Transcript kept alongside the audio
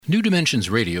New Dimensions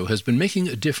Radio has been making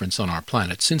a difference on our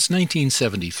planet since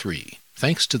 1973,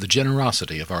 thanks to the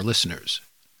generosity of our listeners.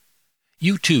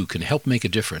 You too can help make a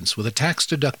difference with a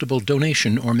tax-deductible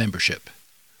donation or membership.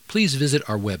 Please visit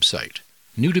our website,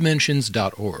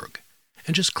 newdimensions.org,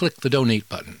 and just click the Donate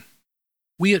button.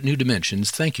 We at New Dimensions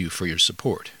thank you for your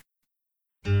support.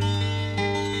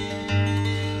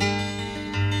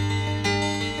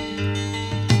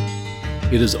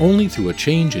 It is only through a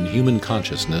change in human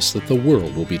consciousness that the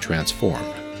world will be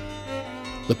transformed.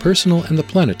 The personal and the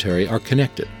planetary are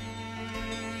connected.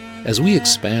 As we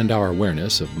expand our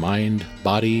awareness of mind,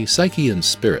 body, psyche, and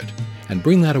spirit, and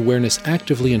bring that awareness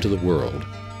actively into the world,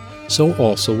 so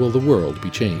also will the world be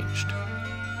changed.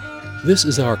 This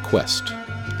is our quest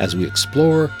as we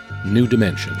explore new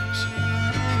dimensions.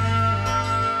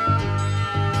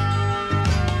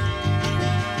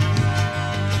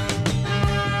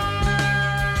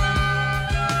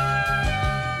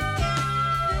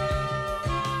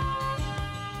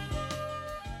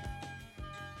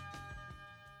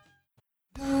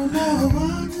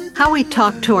 How we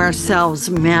talk to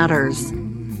ourselves matters.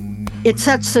 It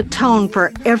sets the tone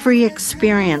for every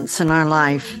experience in our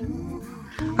life.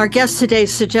 Our guest today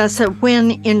suggests that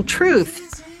when, in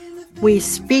truth, we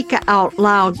speak out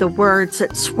loud the words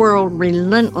that swirl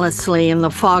relentlessly in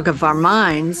the fog of our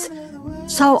minds,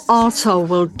 so also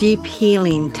will deep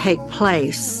healing take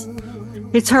place.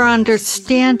 It's our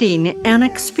understanding and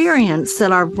experience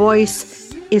that our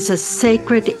voice is a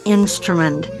sacred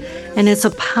instrument and is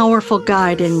a powerful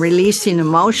guide in releasing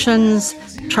emotions,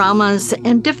 traumas,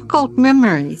 and difficult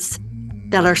memories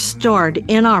that are stored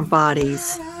in our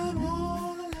bodies.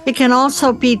 It can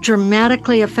also be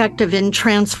dramatically effective in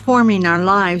transforming our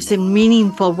lives in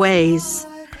meaningful ways.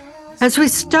 As we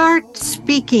start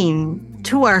speaking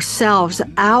to ourselves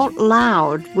out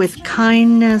loud with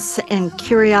kindness and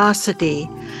curiosity,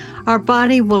 our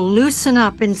body will loosen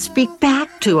up and speak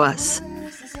back to us.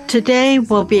 Today,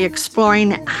 we'll be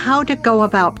exploring how to go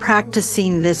about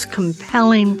practicing this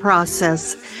compelling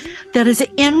process that has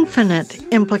infinite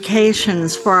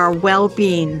implications for our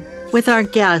well-being with our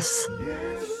guest,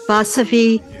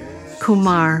 Vasavi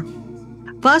Kumar.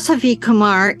 Vasavi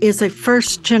Kumar is a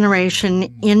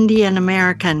first-generation Indian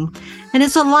American and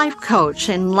is a life coach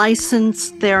and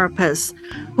licensed therapist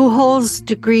who holds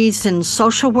degrees in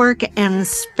social work and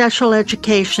special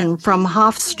education from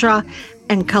Hofstra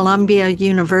and Columbia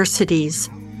universities.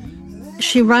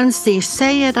 She runs the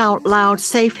Say It Out Loud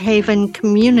Safe Haven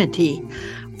community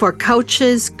for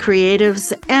coaches,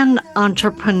 creatives, and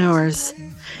entrepreneurs.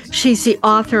 She's the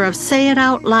author of Say It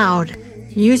Out Loud,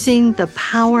 Using the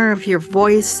Power of Your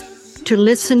Voice to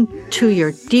Listen to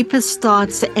Your Deepest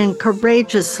Thoughts and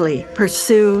Courageously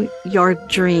Pursue Your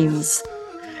Dreams.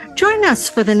 Join us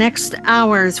for the next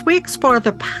hours. We explore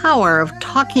the power of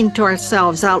talking to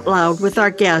ourselves out loud with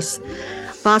our guest,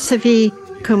 Vasavi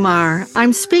Kumar.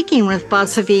 I'm speaking with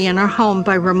Vasavi in her home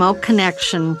by remote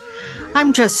connection.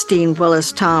 I'm Justine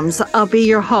Willis-Toms. I'll be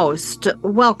your host.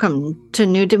 Welcome to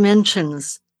New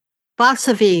Dimensions.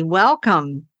 Vasavi,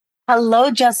 welcome.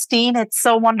 Hello, Justine. It's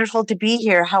so wonderful to be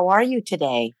here. How are you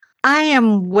today? I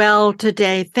am well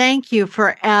today. Thank you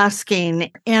for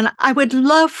asking. And I would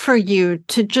love for you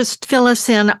to just fill us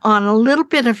in on a little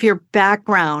bit of your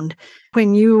background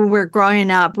when you were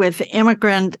growing up with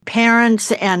immigrant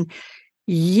parents and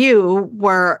you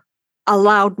were a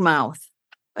loudmouth.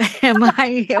 Am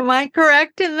I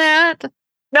correct in that?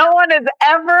 No one has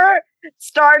ever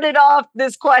started off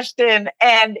this question.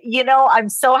 And, I'm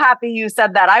so happy you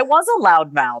said that. I was a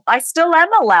loudmouth. I still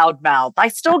am a loudmouth. I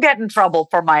still get in trouble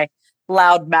for my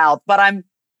loudmouth, but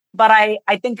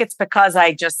I think it's because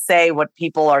I just say what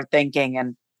people are thinking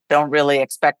and don't really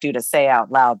expect you to say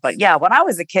out loud. But yeah, when I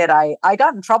was a kid, I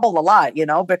got in trouble a lot,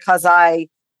 because I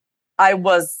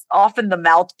was often the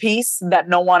mouthpiece that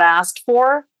no one asked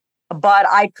for, but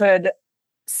I could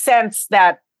sense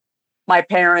that my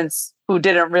parents, who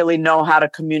didn't really know how to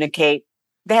communicate,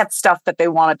 they had stuff that they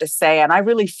wanted to say, and I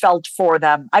really felt for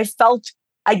them. I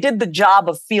did the job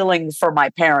of feeling for my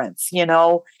parents,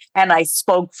 and I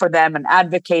spoke for them and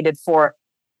advocated for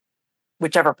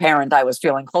whichever parent I was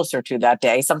feeling closer to that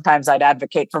day. Sometimes I'd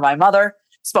advocate for my mother,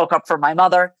 spoke up for my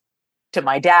mother to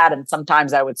my dad, and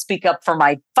sometimes I would speak up for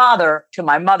my father to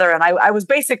my mother, and I was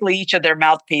basically each of their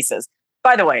mouthpieces.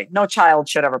 By the way, no child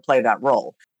should ever play that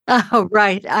role. Oh,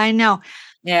 right. I know.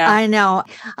 Yeah. I know.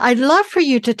 I'd love for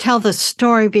you to tell the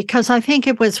story because I think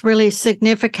it was really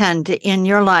significant in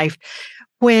your life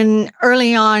when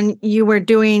early on you were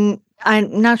doing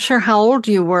I'm not sure how old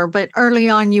you were, but early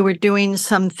on you were doing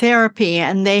some therapy,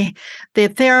 and the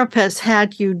therapist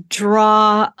had you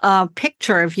draw a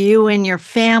picture of you and your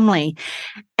family.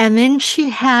 And then she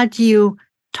had you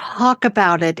talk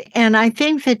about it. And I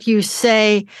think that you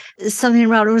say something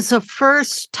about it was the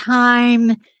first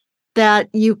time that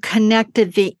you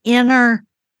connected the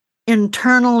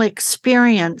internal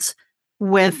experience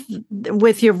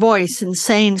with your voice and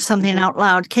saying something out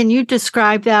loud. Can you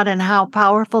describe that and how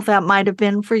powerful that might have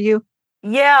been for you?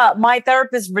 Yeah, my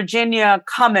therapist, Virginia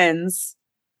Cummins,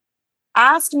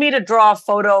 asked me to draw a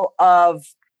photo of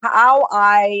how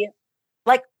I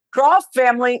draw a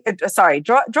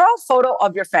photo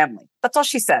of your family. That's all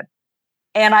she said.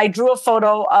 And I drew a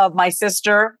photo of my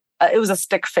sister. It was a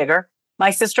stick figure. My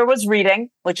sister was reading,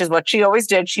 which is what she always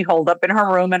did. She holed up in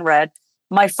her room and read.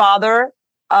 My father,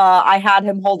 I had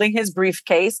him holding his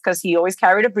briefcase because he always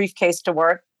carried a briefcase to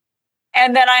work.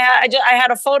 And then I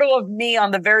had a photo of me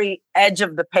on the very edge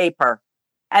of the paper.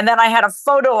 And then I had a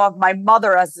photo of my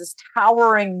mother as this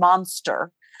towering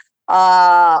monster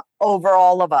over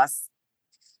all of us.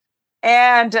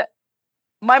 And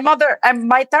my mother and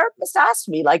my therapist asked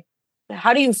me,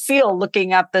 how do you feel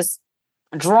looking at this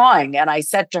drawing? And I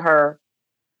said to her,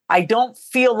 I don't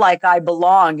feel like I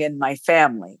belong in my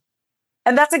family.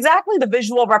 And that's exactly the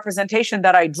visual representation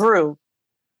that I drew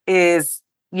is,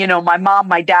 my mom,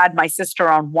 my dad, my sister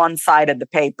on one side of the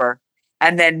paper,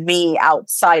 and then me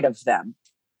outside of them,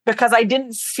 because I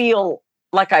didn't feel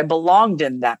like I belonged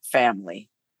in that family.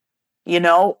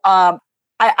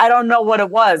 I don't know what it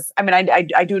was. I mean,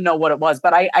 I do know what it was,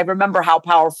 but I remember how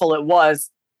powerful it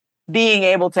was being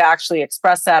able to actually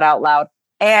express that out loud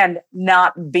and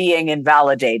not being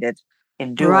invalidated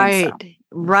in doing so.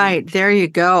 Right. There you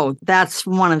go. That's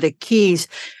one of the keys.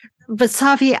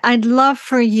 Vasavi, I'd love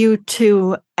for you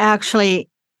to actually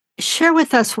share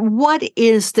with us, what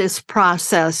is this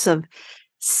process of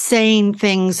saying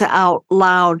things out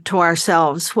loud to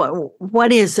ourselves?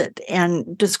 What is it?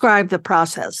 And describe the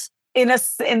process. In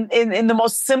the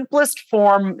most simplest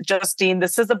form, Justine,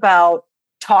 this is about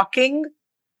talking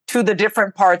to the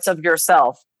different parts of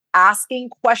yourself, asking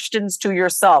questions to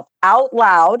yourself out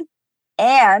loud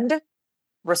and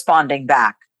responding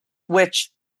back,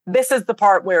 which this is the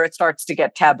part where it starts to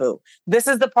get taboo. This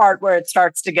is the part where it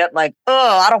starts to get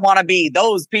I don't want to be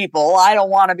those people. I don't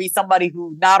want to be somebody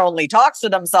who not only talks to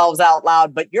themselves out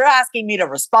loud, but you're asking me to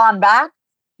respond back.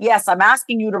 Yes, I'm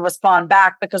asking you to respond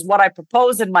back, because what I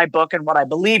propose in my book and what I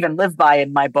believe and live by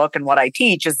in my book and what I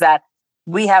teach is that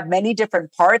we have many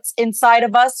different parts inside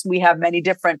of us. We have many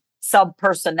different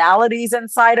sub-personalities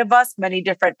inside of us, many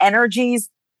different energies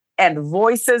and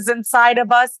voices inside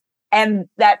of us, and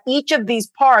that each of these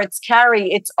parts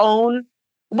carry its own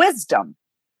wisdom.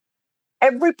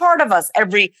 Every part of us,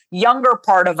 every younger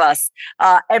part of us,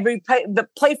 the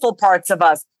playful parts of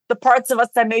us, the parts of us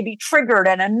that may be triggered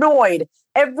and annoyed,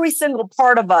 every single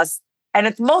part of us, and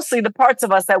it's mostly the parts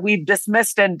of us that we've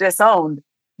dismissed and disowned.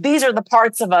 These are the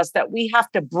parts of us that we have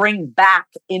to bring back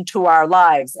into our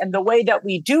lives. And the way that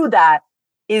we do that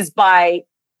is by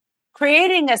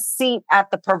creating a seat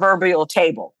at the proverbial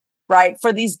table, right?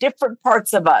 For these different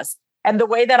parts of us. And the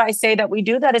way that I say that we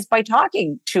do that is by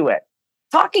talking to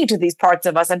these parts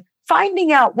of us and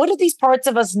finding out, what do these parts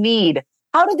of us need?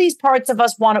 How do these parts of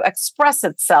us want to express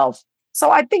itself? So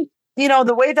I think,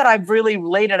 the way that I've really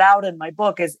laid it out in my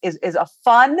book is a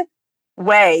fun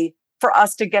way for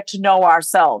us to get to know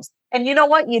ourselves. And you know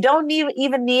what? You don't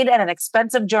even need an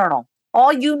expensive journal.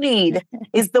 All you need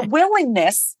is the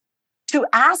willingness to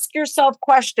ask yourself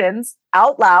questions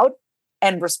out loud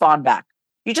and respond back.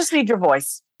 You just need your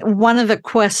voice. One of the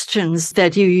questions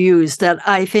that you use that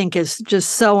I think is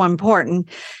just so important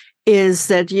is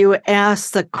that you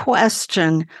ask the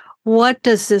question, what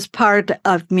does this part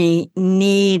of me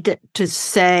need to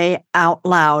say out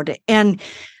loud? And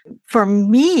for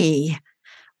me,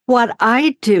 what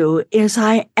I do is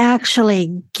I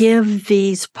actually give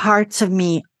these parts of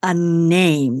me a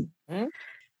name. Mm-hmm.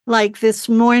 Like this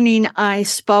morning, I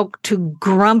spoke to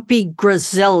Grumpy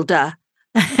Griselda.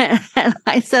 And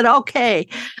I said, okay,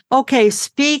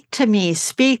 speak to me.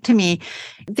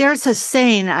 There's a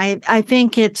saying, I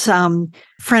think it's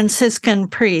Franciscan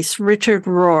priest, Richard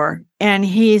Rohr, and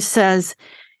he says,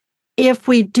 if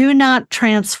we do not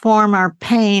transform our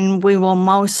pain, we will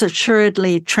most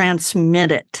assuredly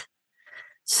transmit it.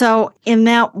 So in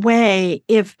that way,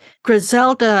 if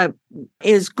Griselda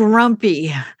is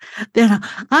grumpy, then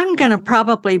I'm going to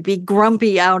probably be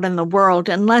grumpy out in the world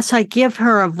unless I give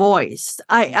her a voice.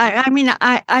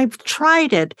 I've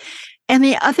tried it. And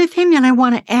the other thing that I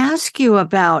want to ask you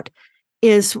about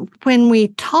is when we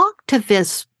talk to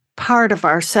this part of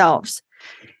ourselves,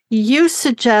 You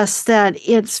suggest that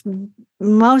it's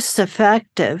most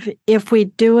effective if we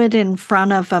do it in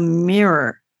front of a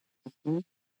mirror. Mm-hmm.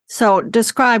 So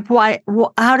describe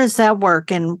how does that work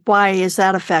and why is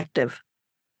that effective?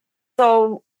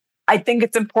 So I think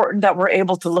it's important that we're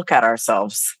able to look at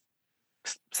ourselves.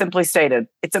 Simply stated,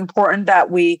 it's important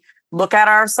that we look at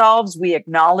ourselves, we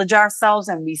acknowledge ourselves,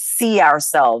 and we see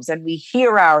ourselves and we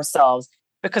hear ourselves,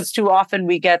 because too often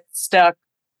we get stuck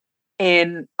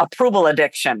in approval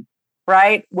addiction,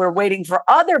 right? We're waiting for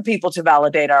other people to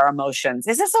validate our emotions.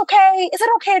 Is this okay? Is it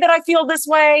okay that I feel this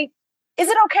way? Is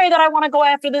it okay that I want to go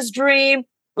after this dream?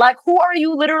 Like, who are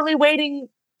you literally waiting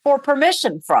for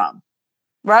permission from,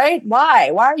 right? Why?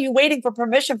 Why are you waiting for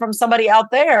permission from somebody out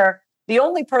there? The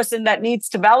only person that needs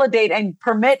to validate and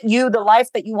permit you the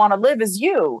life that you want to live is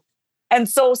you. And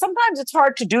so sometimes it's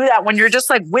hard to do that when you're just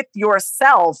like with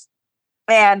yourself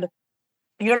and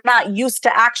you're not used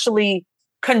to actually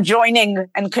conjoining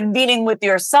and convening with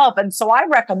yourself. And so I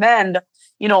recommend,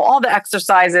 all the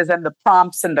exercises and the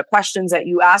prompts and the questions that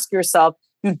you ask yourself,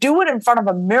 you do it in front of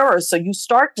a mirror. So you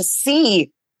start to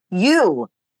see you.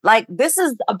 Like, this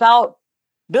is about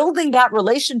building that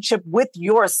relationship with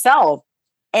yourself.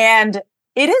 And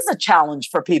it is a challenge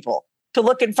for people to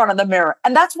look in front of the mirror.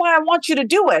 And that's why I want you to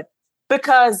do it,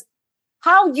 because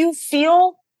how you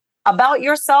feel about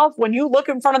yourself when you look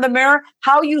in front of the mirror,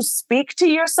 how you speak to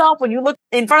yourself when you look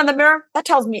in front of the mirror, that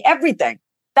tells me everything.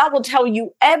 That will tell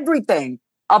you everything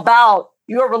about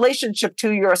your relationship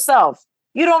to yourself.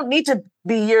 You don't need to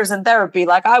be years in therapy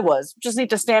like I was. You just need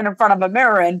to stand in front of a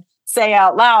mirror and say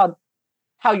out loud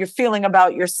how you're feeling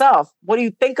about yourself. What do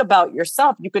you think about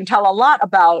yourself? You can tell a lot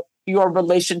about your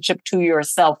relationship to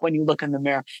yourself when you look in the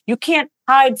mirror. You can't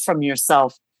hide from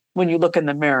yourself when you look in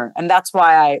the mirror. And that's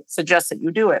why I suggest that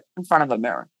you do it in front of a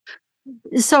mirror.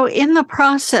 So in the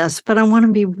process, but I want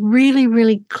to be really,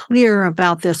 really clear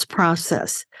about this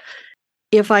process.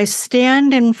 If I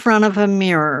stand in front of a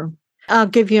mirror, I'll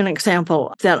give you an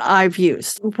example that I've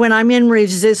used. When I'm in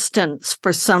resistance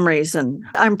for some reason,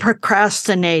 I'm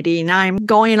procrastinating, I'm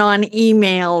going on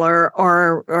email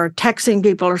or texting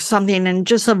people or something and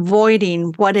just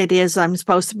avoiding what it is I'm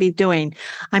supposed to be doing.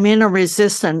 I'm in a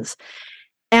resistance.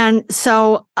 And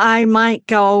so I might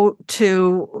go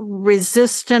to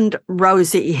resistant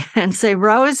Rosie and say,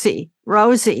 Rosie,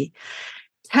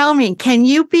 tell me, can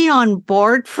you be on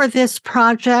board for this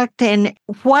project? And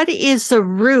what is the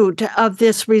root of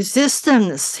this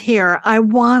resistance here? I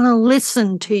want to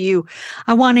listen to you.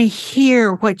 I want to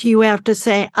hear what you have to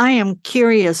say. I am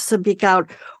curious about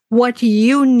what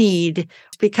you need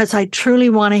because I truly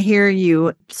want to hear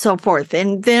you, so forth.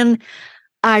 And then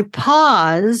I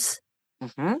pause.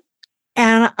 Mm-hmm.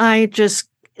 And I just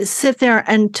sit there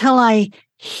until I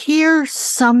hear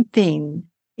something.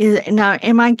 Now,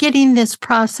 am I getting this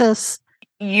process?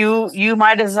 You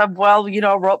might as well,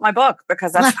 wrote my book,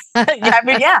 because that's,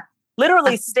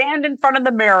 literally stand in front of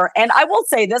the mirror. And I will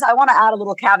say this, I want to add a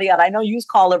little caveat. I know you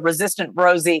call it resistance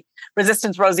Rosie.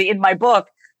 In my book,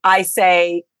 I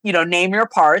say, name your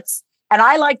parts. And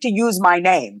I like to use my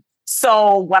name.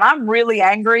 So when I'm really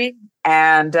angry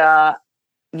and,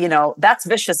 that's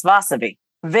vicious Vasavi.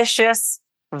 Vicious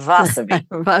Vasavi.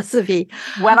 Vasavi.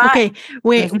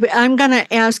 I'm going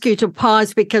to ask you to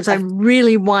pause because I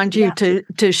really want you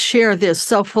to share this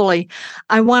so fully.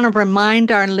 I want to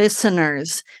remind our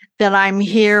listeners that I'm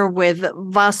here with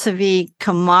Vasavi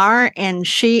Kumar, and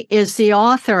she is the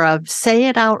author of Say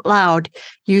It Out Loud,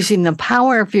 Using the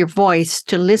Power of Your Voice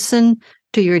to Listen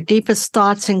to Your Deepest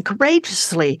Thoughts and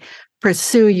Courageously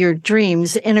Pursue Your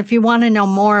Dreams. And if you want to know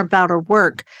more about her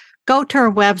work, go to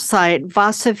her website,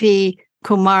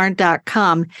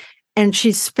 vasavikumar.com, and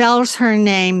she spells her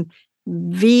name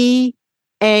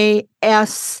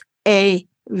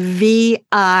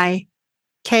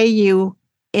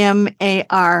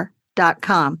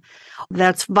VASAVIKUMAR.com.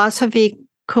 That's Vasavi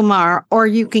Kumar, or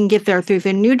you can get there through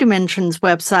the New Dimensions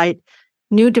website,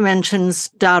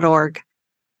 newdimensions.org.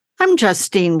 I'm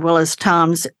Justine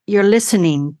Willis-Toms. You're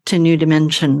listening to New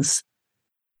Dimensions.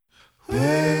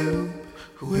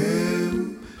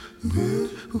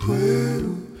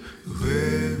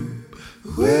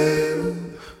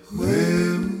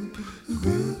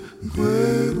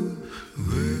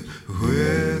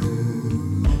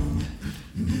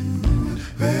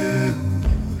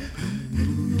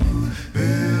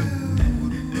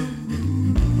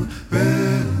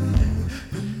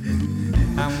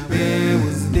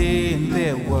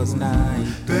 Was night,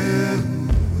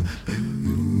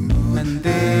 and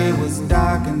there was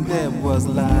dark and there was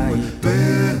light.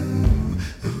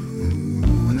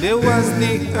 There was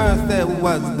the earth, there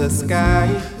was the sky,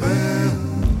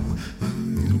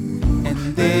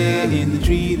 and there in the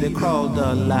tree that crawled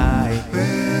the light.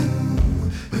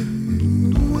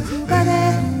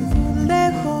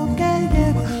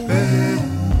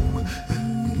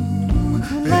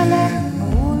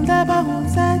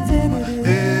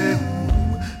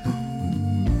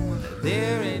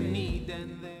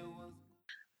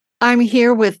 I'm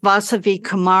here with Vasavi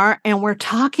Kumar, and we're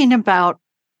talking about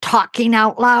talking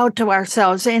out loud to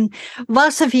ourselves. And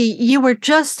Vasavi, you were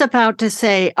just about to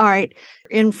say, all right,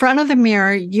 in front of the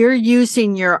mirror, you're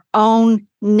using your own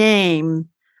name,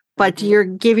 but you're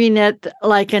giving it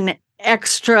like an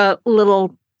extra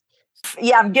little.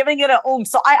 Yeah, I'm giving it a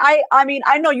So I mean,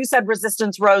 I know you said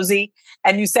Resistance Rosie,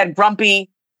 and you said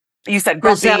Grumpy. You said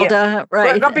Grumpy, Griselda,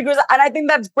 right? Grumpy Griselda, and I think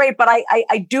that's great. But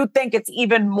I do think it's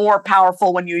even more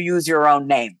powerful when you use your own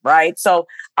name, right? So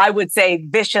I would say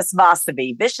Vicious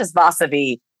Vasavi. Vicious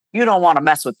Vasavi. You don't want to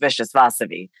mess with Vicious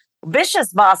Vasavi.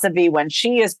 Vicious Vasavi, when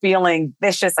she is feeling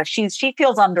vicious, like she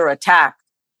feels under attack.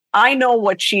 I know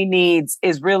what she needs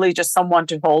is really just someone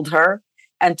to hold her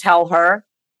and tell her,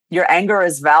 your anger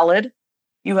is valid.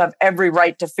 You have every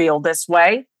right to feel this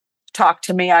way. Talk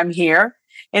to me. I'm here.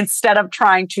 Instead of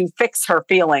trying to fix her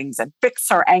feelings and fix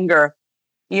her anger,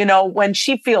 you know, when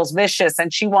she feels vicious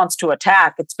and she wants to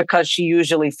attack, it's because she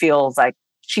usually feels like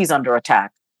she's under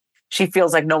attack. She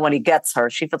feels like nobody gets her.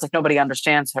 She feels like nobody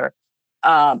understands her.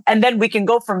 And then we can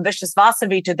go from Vicious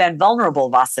Vasavi to then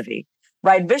Vulnerable Vasavi,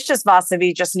 right? Vicious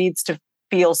Vasavi just needs to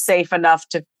feel safe enough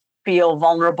to feel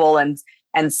vulnerable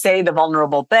and say the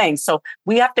vulnerable things. So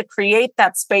we have to create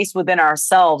that space within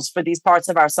ourselves for these parts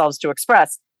of ourselves to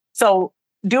express. So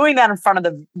doing that in front of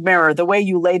the mirror, the way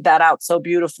you laid that out so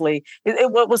beautifully,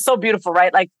 it was so beautiful,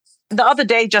 right? Like the other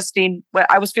day, Justine, where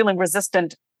I was feeling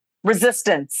resistance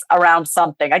around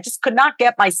something. I just could not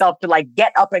get myself to like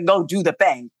get up and go do the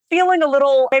thing. Feeling a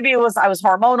little, maybe I was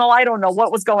hormonal. I don't know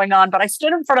what was going on, but I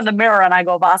stood in front of the mirror and I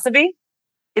go, Vasavi,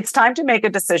 it's time to make a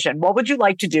decision. What would you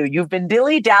like to do? You've been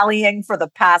dilly-dallying for the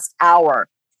past hour.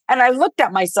 And I looked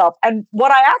at myself, and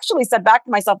what I actually said back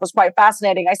to myself was quite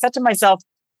fascinating. I said to myself,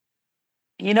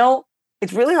 you know,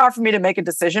 it's really hard for me to make a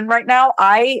decision right now.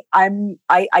 I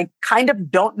kind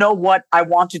of don't know what I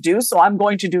want to do, so I'm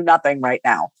going to do nothing right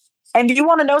now. And do you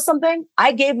want to know something?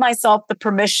 I gave myself the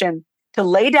permission to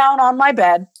lay down on my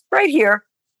bed right here.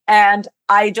 And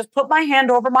I just put my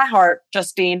hand over my heart,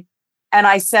 Justine. And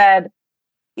I said,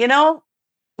 you know,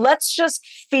 let's just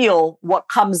feel what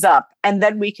comes up and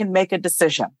then we can make a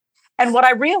decision. And what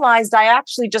I realized I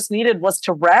actually just needed was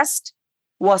to rest,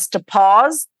 was to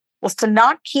pause, was to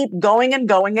not keep going and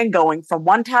going and going from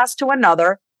one task to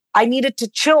another. I needed to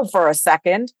chill for a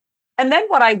second. And then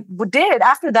what I did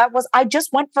after that was I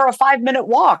just went for a 5-minute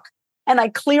walk and I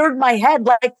cleared my head.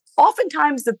 Like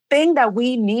oftentimes the thing that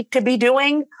we need to be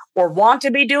doing or want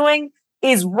to be doing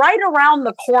is right around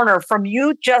the corner from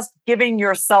you just giving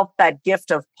yourself that gift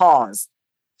of pause.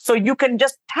 So you can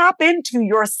just tap into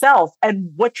yourself and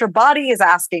what your body is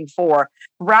asking for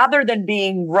rather than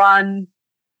being run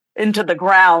into the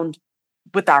ground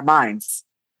with our minds,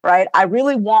 right? I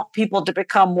really want people to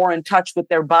become more in touch with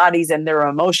their bodies and their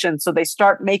emotions so they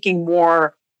start making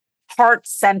more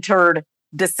heart-centered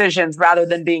decisions rather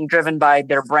than being driven by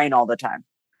their brain all the time.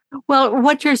 Well,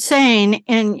 what you're saying,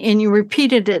 and you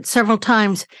repeated it several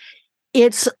times,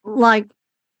 it's like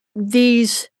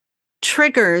these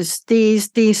triggers, these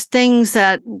things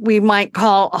that we might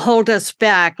call hold us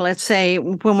back. Let's say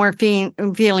when we're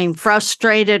feeling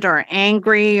frustrated or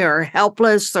angry or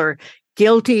helpless or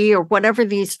guilty or whatever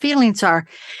these feelings are,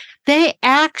 they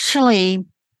actually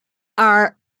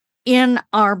are in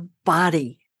our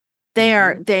body.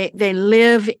 They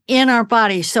live in our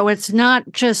body. So it's not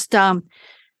just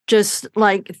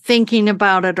like thinking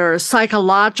about it or a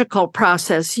psychological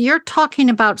process. You're talking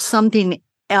about something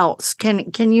else.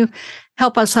 Can you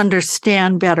help us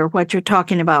understand better what you're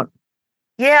talking about?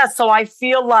 Yeah, so I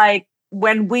feel like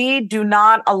when we do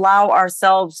not allow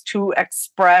ourselves to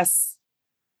express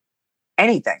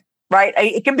anything, right?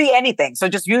 It can be anything. So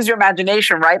just use your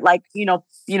imagination, right? Like, you know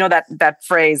that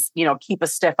phrase, keep a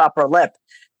stiff upper lip.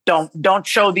 Don't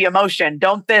show the emotion.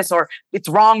 Don't this, or it's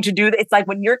wrong to do that. It's like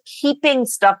when you're keeping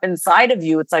stuff inside of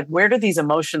you, it's like, where do these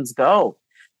emotions go?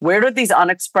 Where do these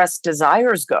unexpressed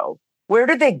desires go? Where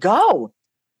do they go?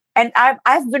 And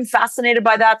I've been fascinated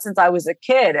by that since I was a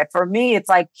kid. And for me, it's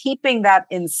like keeping that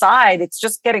inside. It's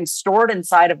just getting stored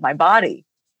inside of my body.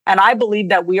 And I believe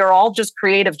that we are all just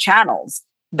creative channels.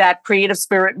 That creative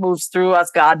spirit moves through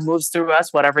us. God moves through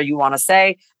us, whatever you want to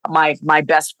say. My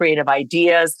best creative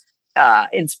ideas,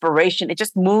 inspiration, it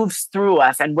just moves through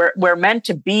us. And we're meant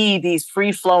to be these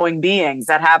free flowing beings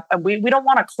that have, we don't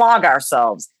want to clog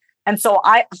ourselves. And so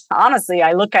I honestly,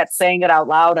 I look at saying it out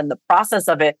loud and the process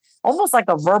of it almost like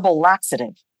a verbal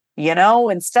laxative,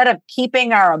 instead of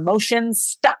keeping our emotions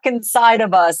stuck inside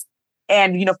of us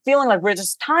and, feeling like we're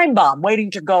just time bomb waiting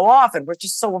to go off and we're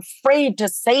just so afraid to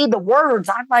say the words.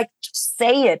 I'm like, just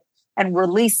say it and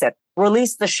release it.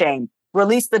 Release the shame,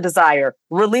 release the desire,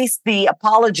 release the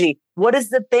apology. What is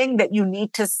the thing that you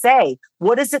need to say?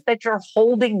 What is it that you're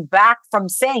holding back from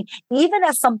saying? Even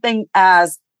as something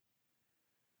as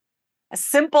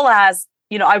simple as,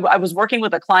 I was working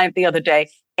with a client the other day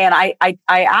and I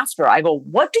asked her, I go,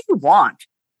 what do you want?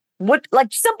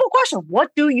 Simple question.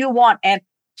 What do you want? And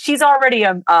she's already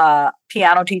a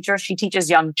piano teacher. She teaches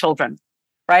young children,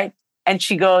 right? And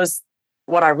she goes,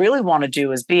 what I really want to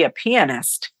do is be a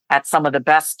pianist at some of the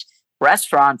best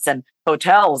restaurants and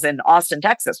hotels in Austin,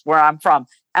 Texas, where I'm from.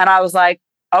 And I was like,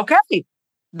 okay.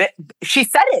 She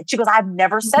said it. She goes, I've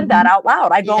never said that out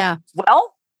loud. I go,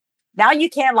 well, now you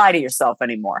can't lie to yourself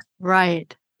anymore.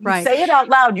 Right. You say it out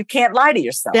loud. You can't lie to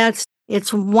yourself.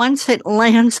 It's once it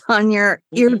lands on your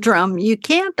eardrum, you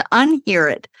can't unhear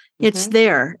it. It's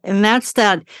there. And that's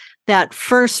that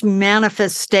first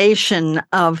manifestation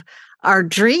of our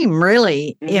dream,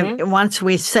 really, once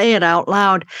we say it out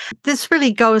loud. This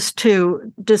really goes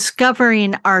to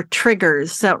discovering our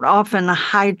triggers that often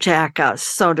hijack us,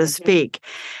 so to speak.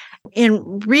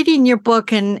 In reading your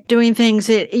book and doing things,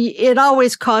 it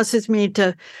always causes me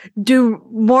to do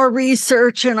more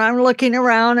research, and I'm looking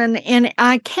around and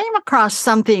I came across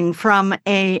something from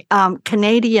a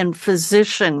Canadian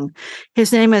physician.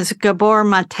 His name is Gabor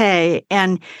Mate,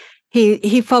 and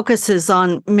he focuses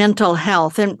on mental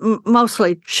health and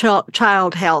mostly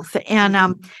child health.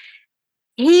 And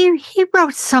he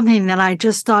wrote something that I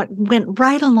just thought went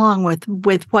right along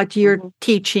with what you're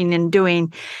teaching and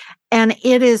doing. And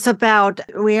it is about,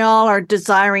 we all are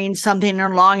desiring something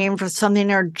or longing for something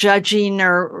or judging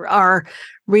or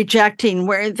rejecting,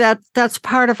 where that's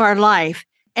part of our life.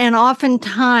 And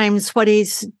oftentimes what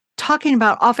he's talking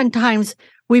about, oftentimes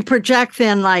we project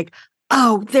then like,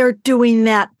 oh, they're doing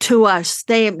that to us.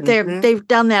 They've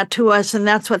done that to us, and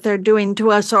that's what they're doing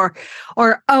to us. Or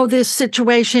oh, this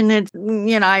situation,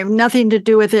 I have nothing to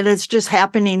do with it. It's just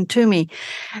happening to me.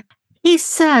 He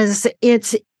says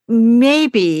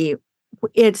maybe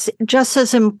it's just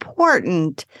as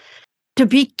important to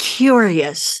be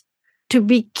curious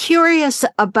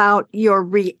about your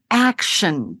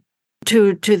reaction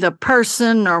to the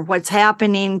person or what's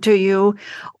happening to you,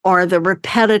 or the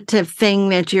repetitive thing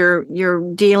that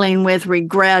you're dealing with,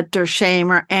 regret or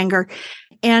shame or anger,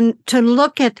 and to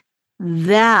look at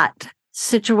that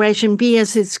situation, be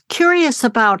as curious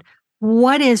about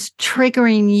what is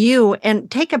triggering you and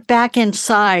take it back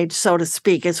inside, so to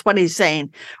speak, is what he's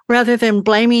saying, rather than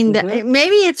blaming that.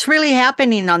 Maybe it's really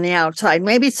happening on the outside.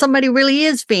 Maybe somebody really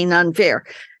is being unfair,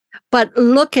 but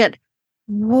look at,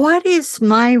 what is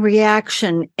my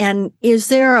reaction? And is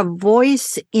there a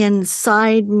voice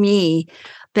inside me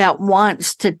that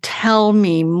wants to tell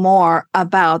me more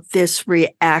about this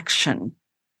reaction?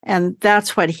 And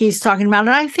that's what he's talking about.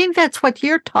 And I think that's what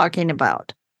you're talking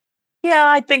about. Yeah,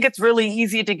 I think it's really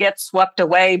easy to get swept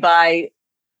away by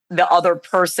the other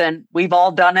person. We've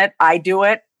all done it. I do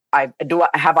it. Do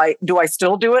I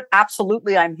still do it?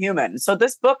 Absolutely. I'm human. So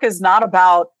this book is not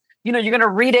about, you're going to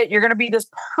read it. You're going to be this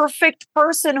perfect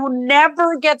person who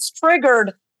never gets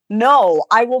triggered. No,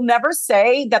 I will never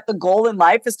say that the goal in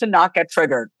life is to not get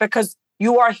triggered, because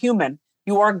you are human.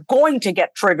 You are going to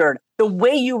get triggered. The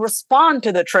way you respond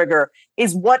to the trigger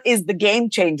is what is the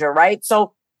game changer, right?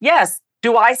 So yes,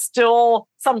 do I still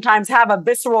sometimes have a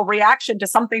visceral reaction to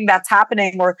something that's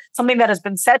happening, or something that has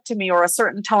been said to me, or a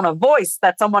certain tone of voice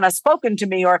that someone has spoken to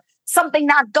me, or something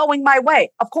not going my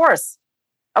way? Of course.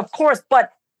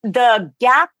 But the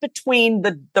gap between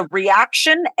the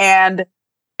reaction and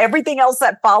everything else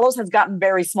that follows has gotten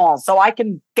very small. So I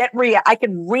can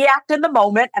react in the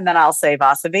moment, and then I'll say,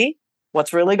 Vasavi,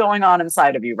 what's really going on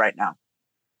inside of you right now?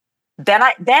 Then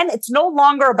it's no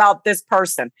longer about this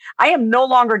person. I am no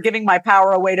longer giving my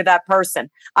power away to that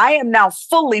person. I am now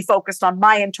fully focused on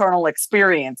my internal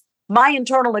experience. My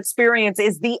internal experience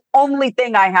is the only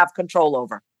thing I have control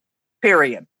over,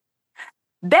 period.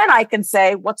 Then I can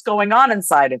say, what's going on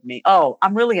inside of me? Oh,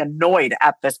 I'm really annoyed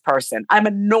at this person. I'm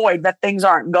annoyed that things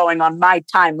aren't going on my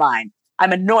timeline.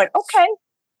 I'm annoyed. Okay,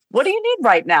 what do you need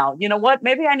right now? You know what?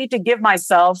 Maybe I need to give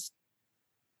myself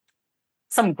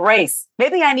some grace.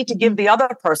 Maybe I need to give the other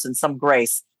person some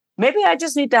grace. Maybe I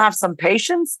just need to have some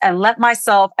patience and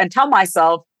tell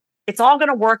myself it's all going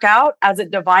to work out as it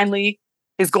divinely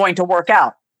is going to work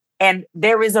out. And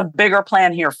there is a bigger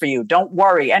plan here for you. Don't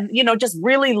worry. And, just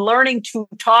really learning to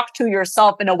talk to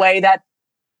yourself in a way that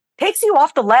takes you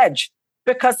off the ledge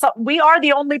because we are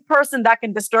the only person that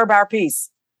can disturb our peace.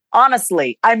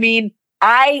 Honestly, I mean,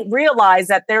 I realize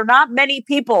that there are not many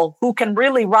people who can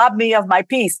really rob me of my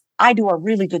peace. I do a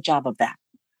really good job of that.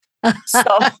 So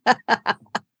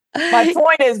my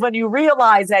point is, when you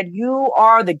realize that you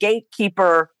are the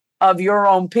gatekeeper of your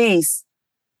own peace,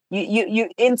 you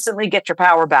instantly get your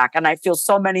power back. And I feel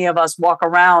so many of us walk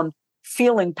around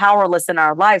feeling powerless in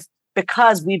our life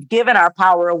because we've given our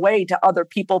power away to other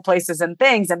people, places, and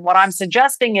things. And what I'm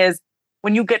suggesting is,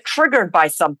 when you get triggered by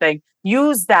something,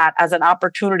 use that as an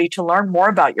opportunity to learn more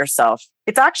about yourself.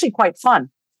 It's actually quite fun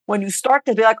when you start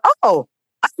to be like, oh,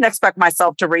 I didn't expect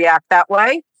myself to react that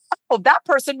way. Oh, that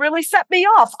person really set me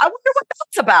off. I wonder what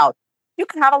that's about. You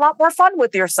can have a lot more fun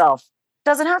with yourself. It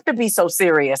doesn't have to be so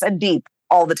serious and deep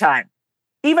all the time,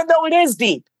 even though it is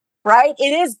deep, right?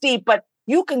 It is deep, but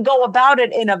you can go about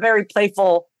it in a very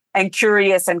playful and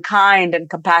curious and kind and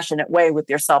compassionate way with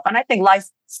yourself. And I think life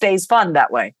stays fun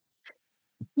that way.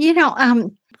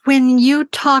 When you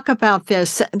talk about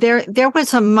this, there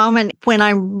was a moment when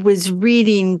I was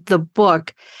reading the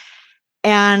book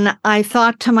and I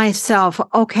thought to myself,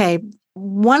 okay,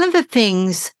 one of the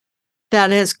things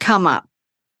that has come up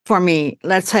for me,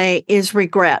 let's say, is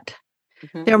regret.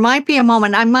 Mm-hmm. There might be a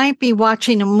moment, I might be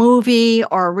watching a movie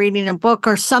or reading a book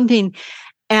or something,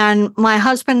 and my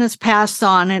husband has passed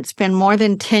on. It's been more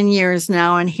than 10 years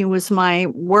now, and he was my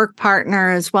work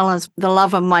partner as well as the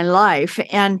love of my life.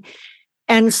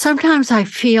 And sometimes I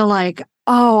feel like,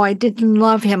 oh, I didn't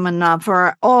love him enough,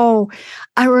 or, oh,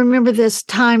 I remember this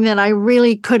time that I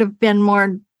really could have been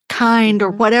more kind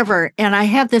or whatever. And I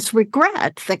have this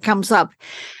regret that comes up.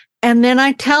 And then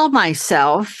I tell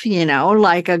myself,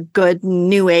 like a good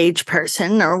new age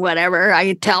person or whatever,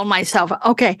 I tell myself,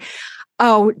 okay,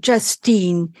 oh,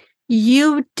 Justine,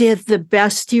 you did the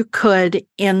best you could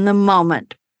in the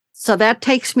moment. So that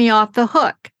takes me off the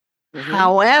hook. Mm-hmm.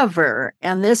 However,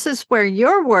 and this is where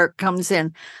your work comes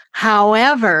in,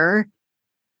 however,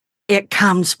 it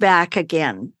comes back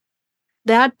again.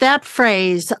 That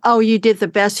phrase, oh, you did the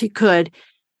best you could,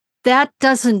 that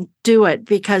doesn't do it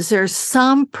because there's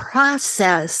some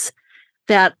process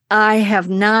that I have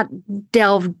not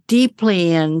delved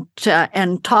deeply into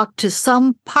and talked to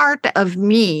some part of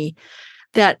me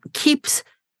that keeps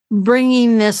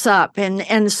bringing this up.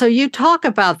 And so you talk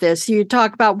about this, you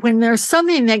talk about when there's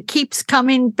something that keeps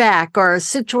coming back or a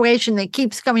situation that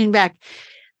keeps coming back,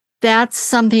 that's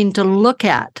something to look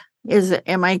at.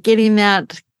 Am I getting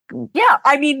that? Yeah.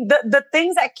 I mean, the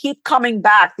things that keep coming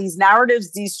back, these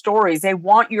narratives, these stories, they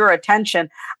want your attention.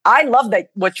 I love that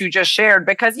what you just shared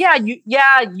because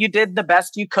you did the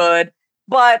best you could.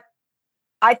 But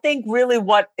I think really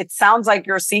what it sounds like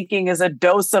you're seeking is a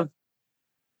dose of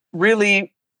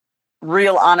really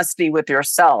real honesty with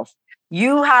yourself.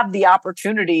 You have the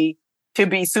opportunity to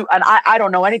be, and I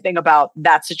don't know anything about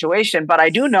that situation, but I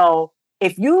do know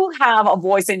if you have a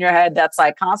voice in your head that's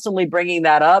like constantly bringing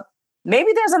that up,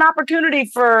 maybe there's an opportunity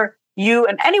for you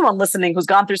and anyone listening who's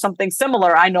gone through something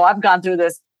similar. I know I've gone through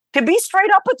this, to be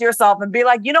straight up with yourself and be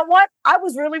like, you know what? I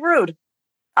was really rude.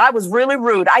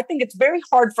 I think it's very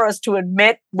hard for us to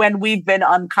admit when we've been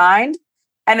unkind.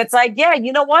 And it's like, yeah,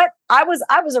 you know what? I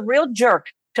was a real jerk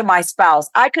to my spouse.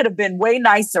 I could have been way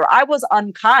nicer. I was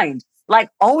unkind. Like,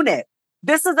 own it.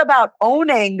 This is about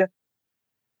owning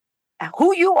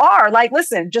who you are. Like,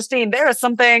 listen, Justine, there are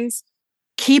some things.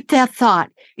 Keep that thought.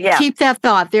 Yeah. Keep that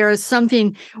thought. There is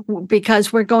something,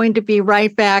 because we're going to be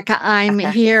right back. I'm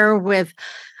here with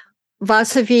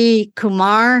Vasavi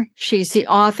Kumar. She's the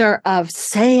author of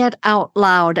Say It Out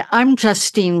Loud. I'm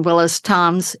Justine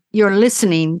Willis-Toms. You're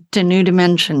listening to New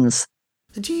Dimensions.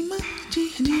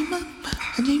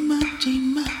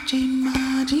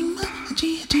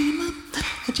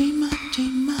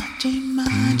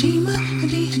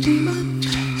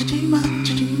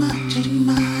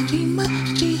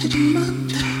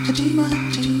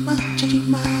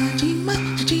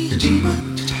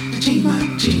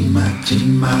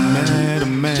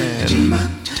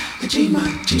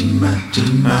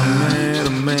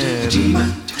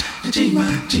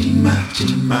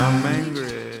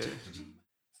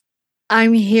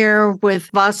 I'm here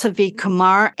with Vasavi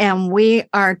Kumar, and we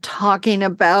are talking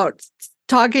about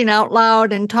talking out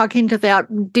loud and talking to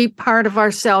that deep part of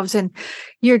ourselves. And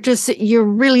you're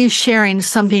really sharing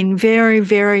something very,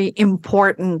 very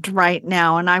important right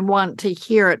now. And I want to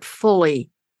hear it fully.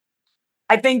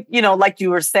 I think, like you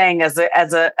were saying, as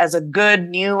a good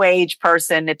new age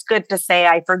person, it's good to say,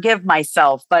 I forgive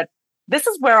myself. But this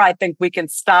is where I think we can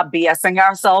stop BSing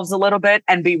ourselves a little bit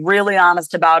and be really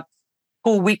honest about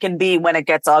who we can be when it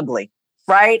gets ugly.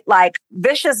 right? Like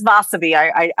Vicious Vasavi,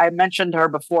 I mentioned her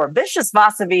before. Vicious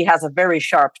Vasavi has a very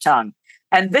sharp tongue.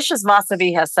 And Vicious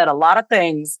Vasavi has said a lot of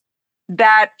things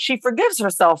that she forgives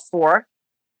herself for,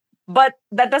 but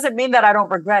that doesn't mean that I don't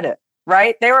regret it,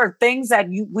 right? There are things that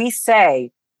we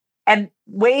say and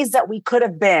ways that we could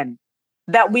have been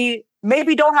that we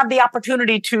maybe don't have the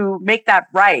opportunity to make that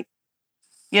right,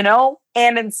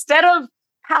 And instead of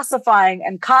pacifying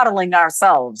and coddling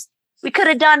ourselves, we could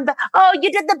have done, oh, you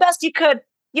did the best you could,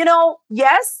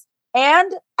 yes.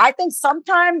 And I think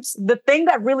sometimes the thing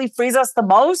that really frees us the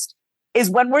most is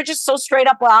when we're just so straight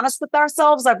up honest with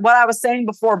ourselves. Like what I was saying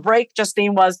before break,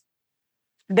 Justine, was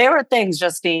there are things,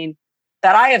 Justine,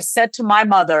 that I have said to my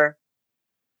mother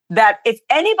that if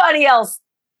anybody else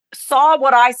saw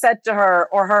what I said to her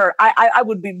or her, I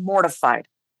would be mortified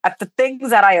at the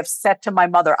things that I have said to my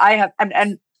mother. I have,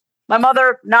 and my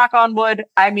mother, knock on wood,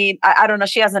 I mean, I don't know,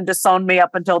 she hasn't disowned me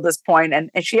up until this point, and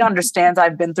she understands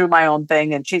I've been through my own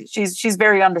thing, and she's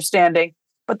very understanding.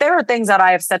 But there are things that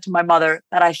I have said to my mother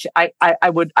that I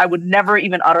would never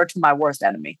even utter to my worst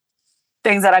enemy.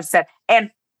 Things that I've said.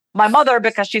 And my mother,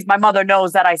 because she's my mother,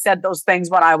 knows that I said those things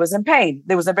when I was in pain.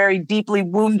 There was a very deeply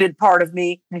wounded part of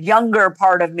me, younger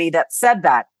part of me that said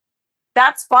that.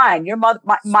 That's fine. Your mother,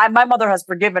 my mother has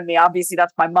forgiven me. Obviously,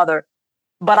 that's my mother.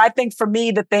 But I think for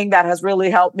me, the thing that has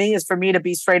really helped me is for me to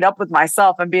be straight up with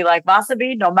myself and be like,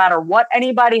 Vasavi, no matter what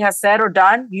anybody has said or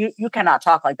done, you cannot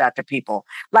talk like that to people.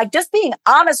 Like just being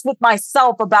honest with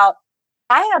myself about,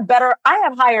 I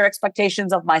have higher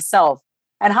expectations of myself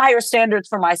and higher standards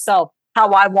for myself,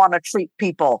 how I want to treat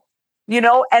people,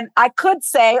 and I could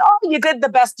say, oh, you did the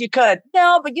best you could.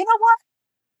 No, but you know what?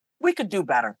 We could do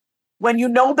better. When you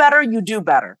know better, you do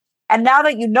better. And now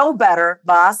that you know better,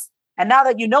 Vas, and now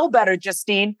that you know better,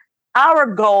 Justine, our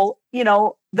goal,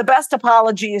 the best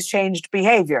apology is changed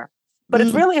behavior. But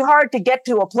it's really hard to get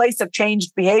to a place of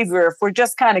changed behavior if we're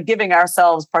just kind of giving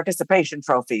ourselves participation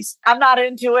trophies. I'm not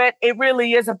into it. It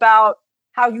really is about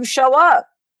how you show up,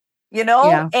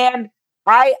 Yeah. And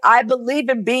I believe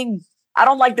in being, I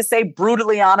don't like to say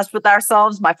brutally honest with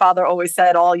ourselves. My father always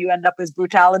said, all you end up is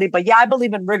brutality. But yeah, I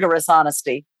believe in rigorous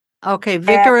honesty. Okay.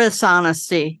 Vigorous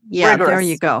honesty. Yeah. Rigorous. There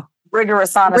you go.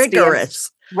 Rigorous honesty.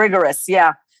 Rigorous.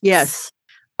 Yeah. Yes.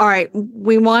 All right.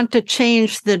 We want to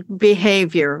change the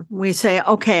behavior. We say,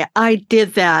 okay, I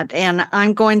did that and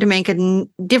I'm going to make a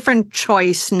different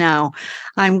choice now.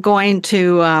 I'm going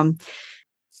to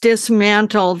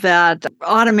dismantle that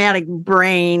automatic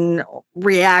brain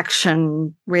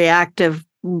reactive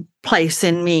place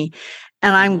in me.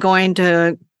 And I'm going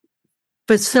to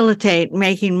facilitate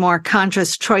making more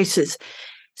conscious choices.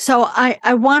 So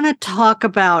I want to talk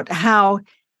about how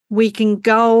we can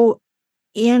go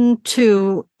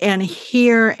into and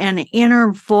hear an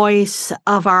inner voice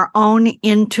of our own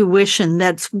intuition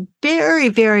that's very,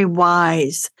 very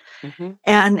wise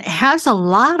and has a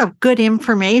lot of good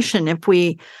information if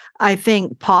we, I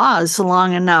think, pause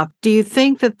long enough. Do you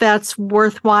think that that's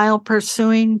worthwhile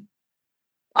pursuing?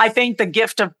 I think the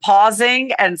gift of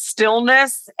pausing and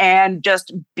stillness and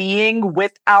just being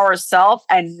with ourselves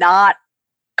and not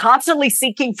constantly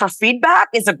seeking for feedback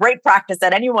is a great practice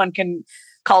that anyone can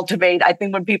cultivate. I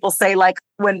think when people say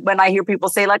when I hear people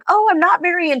say oh, I'm not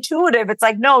very intuitive, it's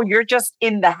like, no, you're just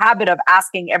in the habit of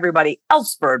asking everybody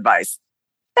else for advice.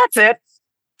 That's it.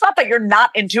 It's not that you're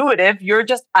not intuitive. You're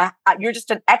just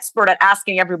an expert at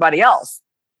asking everybody else.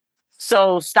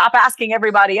 So stop asking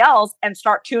everybody else and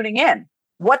start tuning in.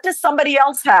 What does somebody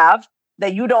else have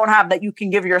that you don't have that you can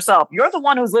give yourself? You're the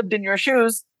one who's lived in your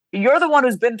shoes. You're the one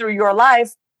who's been through your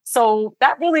life. So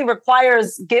that really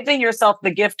requires giving yourself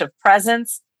the gift of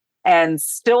presence and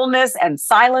stillness and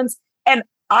silence. And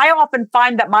I often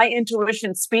find that my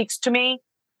intuition speaks to me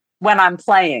when I'm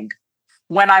playing,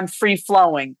 when I'm free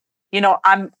flowing.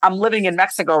 I'm living in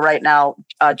Mexico right now,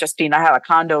 Justine. I have a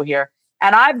condo here,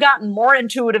 and I've gotten more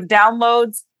intuitive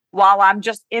downloads while I'm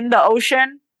just in the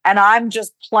ocean and I'm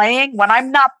just playing, when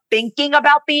I'm not thinking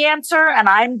about the answer and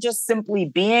I'm just simply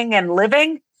being and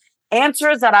living.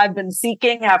 Answers that I've been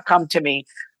seeking have come to me.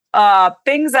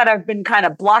 Things that have been kind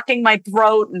of blocking my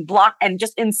throat and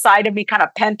just inside of me kind of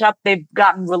pent up, they've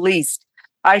gotten released.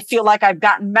 I feel like I've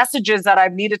gotten messages that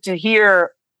I've needed to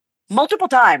hear multiple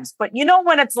times. But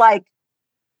when it's like,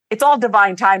 it's all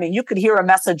divine timing. You could hear a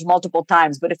message multiple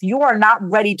times, but if you are not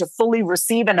ready to fully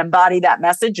receive and embody that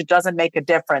message, it doesn't make a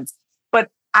difference. But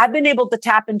I've been able to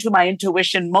tap into my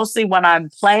intuition mostly when I'm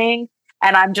playing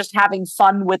and I'm just having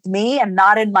fun with me and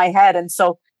not in my head. And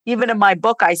so even in my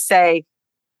book, I say,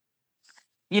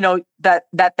 that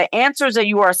the answers that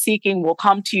you are seeking will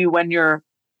come to you when you're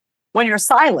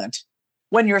silent,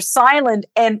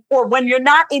 or when you're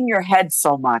not in your head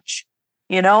so much.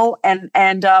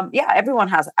 yeah, everyone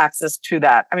has access to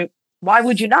that. I mean, why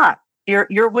would you not?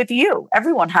 You're with you.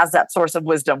 Everyone has that source of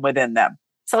wisdom within them.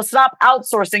 So stop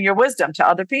outsourcing your wisdom to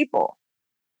other people.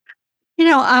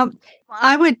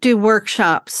 I would do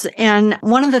workshops, and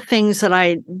one of the things that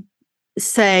I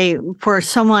say for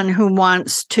someone who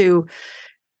wants to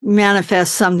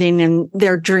manifest something in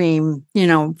their dream,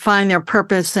 find their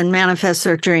purpose and manifest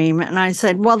their dream. And I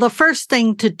said, well, the first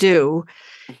thing to do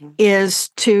is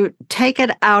to take it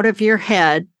out of your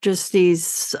head, just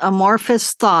these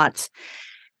amorphous thoughts,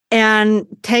 and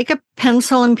take a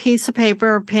pencil and piece of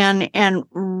paper or pen and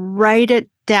write it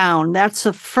down. That's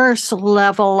the first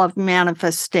level of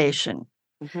manifestation.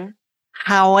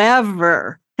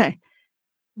 However,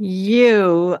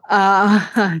 you,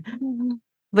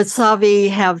 Vasavi,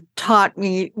 have taught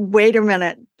me, wait a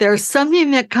minute, there's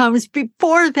something that comes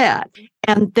before that.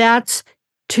 And that's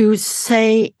to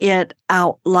say it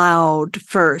out loud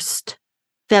first.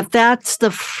 That's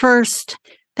the first,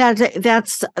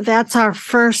 that's our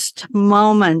first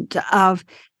moment of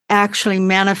actually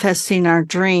manifesting our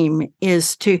dream,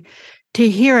 is to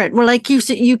hear it. Well, like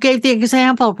you gave the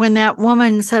example when that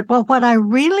woman said, well, what I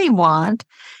really want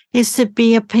is to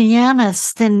be a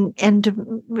pianist and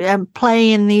to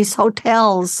play in these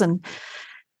hotels.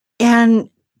 And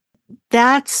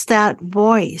that's that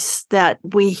voice that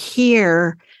we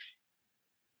hear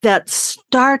that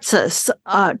starts us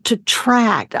to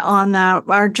track on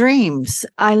our dreams.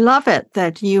 I love it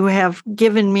that you have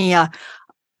given me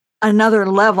another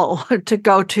level to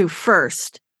go to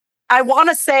first. I want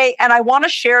to say, and I want to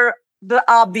share the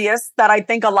obvious that I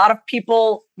think a lot of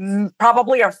people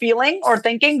probably are feeling or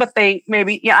thinking, but they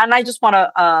maybe, and I just want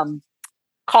to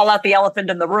call out the elephant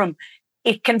in the room.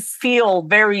 It can feel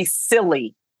very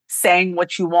silly saying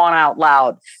what you want out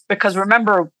loud, because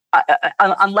remember,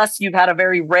 unless you've had a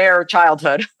very rare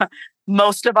childhood,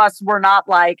 most of us were not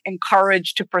like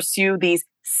encouraged to pursue these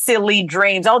silly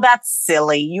dreams. Oh, that's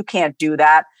silly. You can't do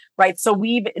that. Right. So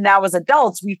now as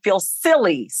adults, we feel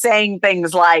silly saying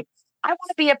things like, I want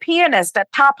to be a pianist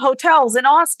at top hotels in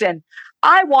Austin.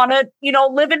 I want to,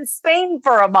 live in Spain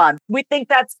for a month. We think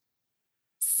that's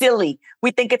silly.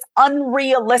 We think it's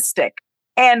unrealistic.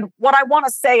 And what I want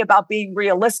to say about being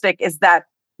realistic is that,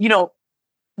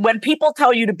 when people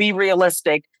tell you to be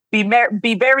realistic, be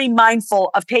very mindful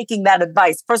of taking that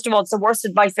advice. First of all, it's the worst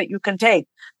advice that you can take,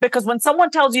 because when someone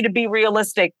tells you to be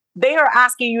realistic, they are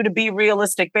asking you to be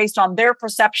realistic based on their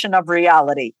perception of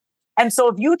reality. And so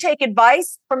if you take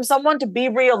advice from someone to be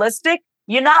realistic,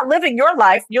 you're not living your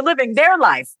life, you're living their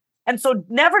life. And so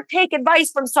never take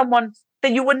advice from someone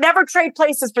that you would never trade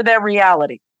places for their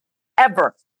reality,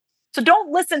 ever. So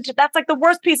don't listen to, that's like the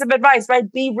worst piece of advice, right?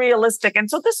 Be realistic. And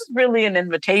so this is really an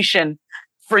invitation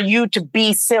for you to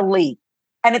be silly.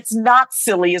 And it's not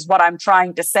silly is what I'm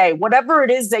trying to say. Whatever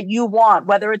it is that you want,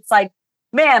 whether it's like,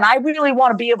 man, I really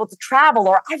want to be able to travel,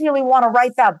 or I really want to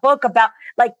write that book about,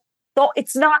 like, though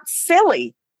it's not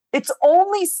silly. It's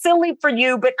only silly for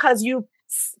you because you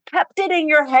kept it in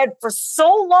your head for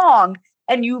so long,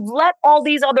 and you've let all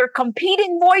these other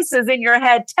competing voices in your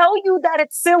head tell you that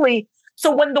it's silly.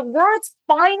 So when the words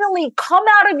finally come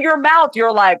out of your mouth,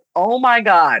 you're like, oh my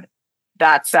God,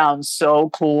 that sounds so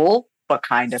cool, but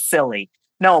kind of silly.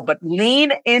 No, but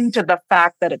lean into the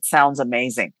fact that it sounds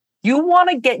amazing. You want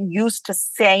to get used to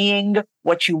saying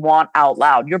what you want out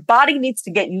loud. Your body needs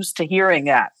to get used to hearing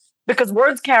that, because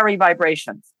words carry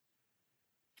vibrations.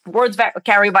 Words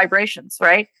carry vibrations,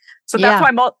 right? So that's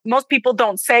why most people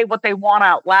don't say what they want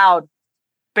out loud,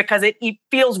 because it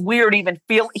feels weird even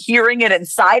hearing it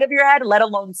inside of your head, let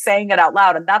alone saying it out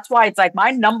loud. And that's why it's like my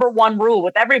number one rule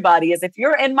with everybody is, if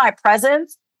you're in my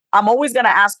presence, I'm always going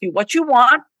to ask you what you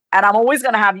want, and I'm always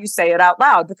going to have you say it out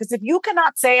loud. Because if you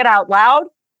cannot say it out loud,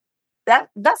 it's not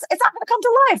going to come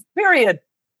to life, period.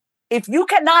 If you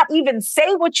cannot even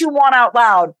say what you want out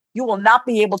loud, you will not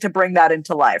be able to bring that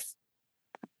into life.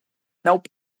 Nope.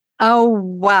 Oh,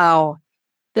 wow.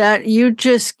 That you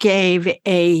just gave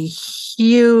a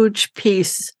huge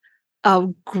piece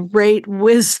of great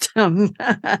wisdom,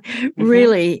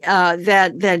 really,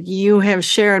 that you have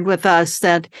shared with us,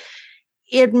 that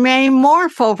it may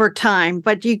morph over time,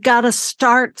 but you got to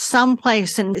start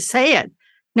someplace and say it,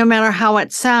 no matter how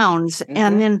it sounds,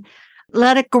 and then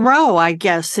let it grow, I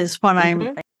guess, is what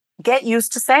I'm... Get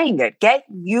used to saying it. Get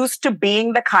used to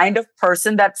being the kind of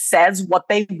person that says what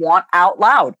they want out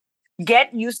loud.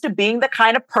 Get used to being the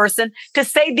kind of person to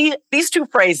say these two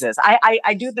phrases.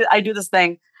 I do this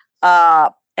thing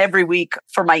every week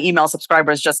for my email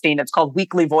subscribers, Justine. It's called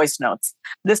weekly voice notes.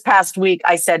 This past week,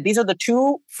 I said, these are the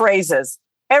two phrases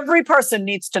every person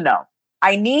needs to know.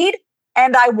 I need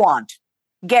and I want.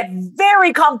 Get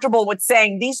very comfortable with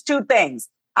saying these two things: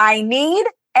 I need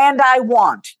and I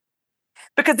want.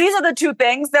 Because these are the two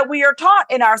things that we are taught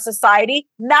in our society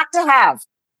not to have.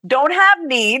 Don't have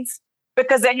needs,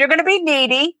 because then you're going to be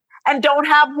needy, and don't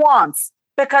have wants,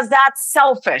 because that's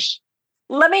selfish.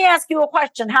 Let me ask you a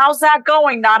question. How's that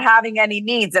going, not having any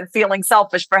needs and feeling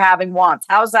selfish for having wants?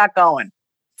 How's that going?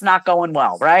 It's not going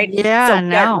well, right? Yeah,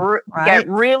 So right? get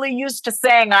really used to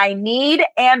saying I need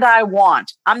and I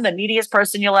want. I'm the neediest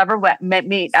person you'll ever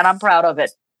meet, and I'm proud of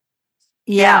it.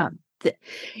 Yeah.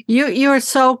 You are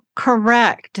so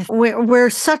correct. We're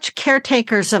such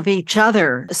caretakers of each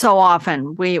other so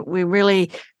often. We really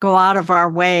go out of our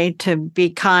way to be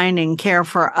kind and care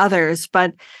for others,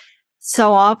 but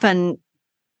so often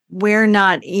we're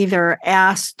not either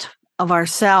asked of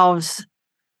ourselves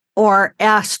or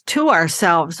asked to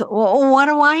ourselves, well, what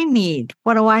do I need?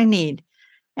 What do I need?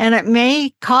 And it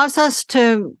may cause us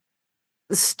to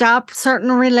stop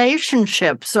certain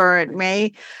relationships, or it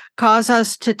may cause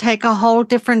us to take a whole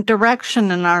different direction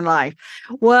in our life.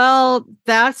 Well,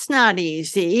 that's not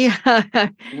easy.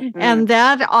 And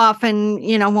that often,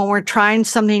 when we're trying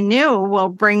something new, will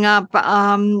bring up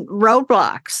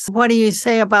roadblocks. What do you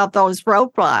say about those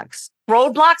roadblocks?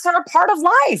 Roadblocks are a part of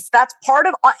life. That's part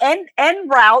of en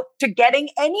route to getting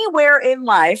anywhere in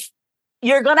life.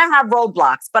 You're going to have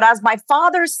roadblocks. But as my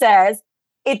father says,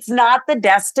 it's not the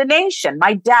destination.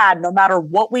 My dad, no matter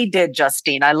what we did,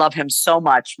 Justine, I love him so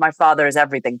much. My father is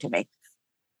everything to me.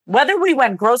 Whether we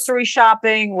went grocery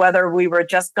shopping, whether we were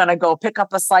just going to go pick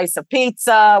up a slice of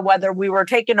pizza, whether we were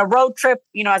taking a road trip,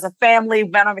 as a family,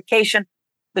 went on vacation,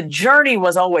 the journey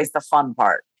was always the fun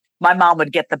part. My mom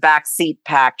would get the back seat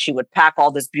packed. She would pack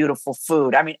all this beautiful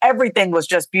food. I mean, everything was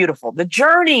just beautiful. The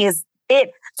journey is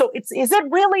it. So is it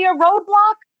really a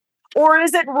roadblock? Or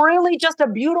is it really just a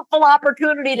beautiful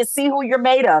opportunity to see who you're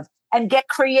made of and get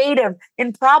creative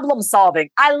in problem solving?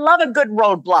 I love a good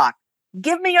roadblock.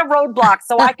 Give me a roadblock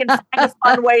so I can find a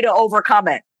fun way to overcome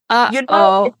it.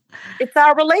 It's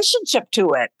our relationship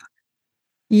to it.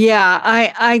 Yeah,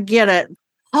 I get it.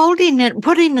 Holding it,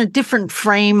 putting a different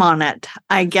frame on it,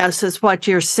 I guess, is what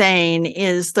you're saying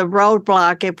is the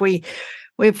roadblock.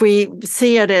 If we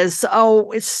see it as,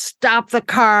 stop the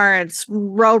car, it's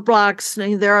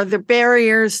roadblocks, there are the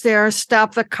barriers there,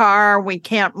 stop the car, we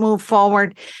can't move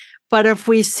forward. But if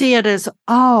we see it as,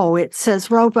 it says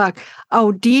roadblock,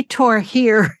 detour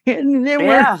here, and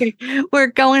then we're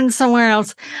going somewhere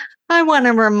else. I want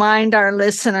to remind our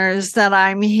listeners that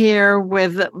I'm here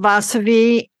with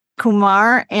Vasavi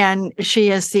Kumar, and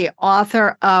she is the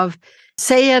author of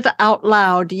Say It Out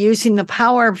Loud, Using the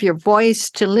Power of Your Voice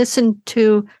to Listen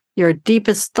to Your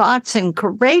Deepest Thoughts and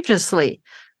Courageously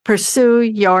Pursue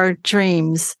Your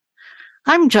Dreams.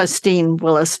 I'm Justine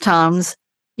Willis-Toms.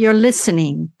 You're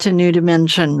listening to New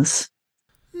Dimensions.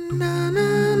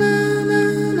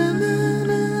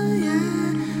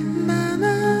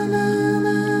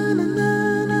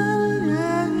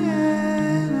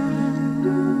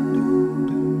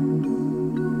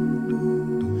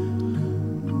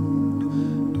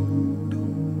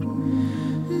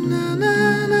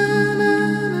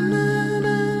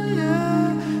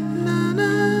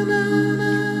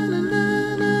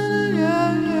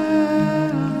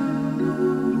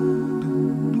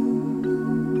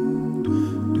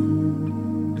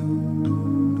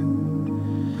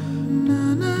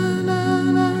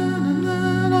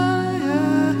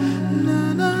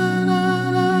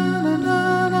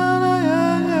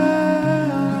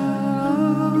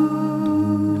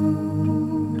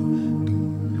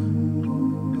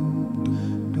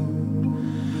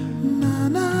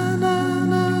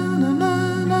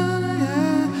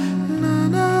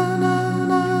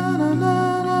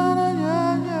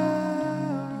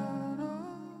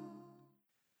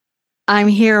 I'm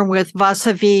here with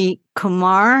Vasavi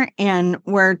Kumar, and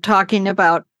we're talking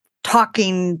about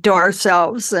talking to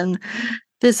ourselves. And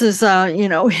this is,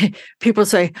 people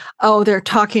say, they're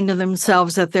talking to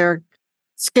themselves, that they're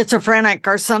schizophrenic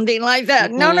or something like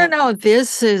that. Mm-hmm. No.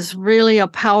 This is really a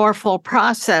powerful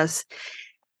process.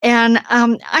 And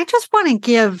I just want to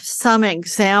give some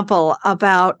example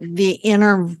about the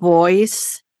inner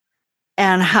voice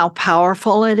and how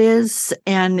powerful it is.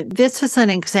 And this is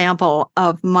an example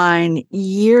of mine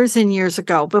years and years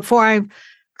ago, before I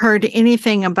heard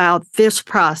anything about this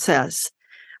process.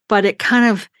 But it kind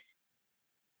of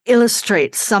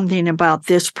illustrates something about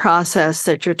this process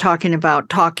that you're talking about,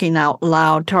 talking out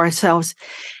loud to ourselves.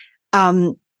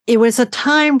 It was a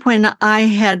time when I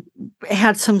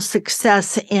had some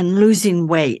success in losing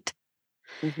weight.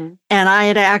 Mm-hmm. And I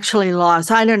had actually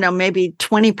lost, I don't know, maybe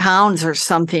 20 pounds or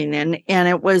something. And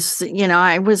it was,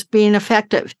 I was being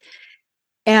effective.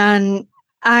 And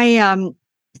I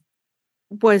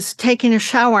was taking a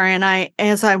shower, and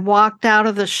as I walked out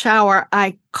of the shower,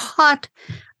 I caught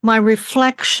my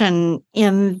reflection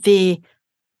in the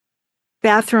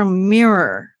bathroom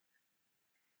mirror.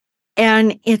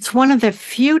 And it's one of the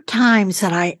few times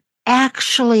that I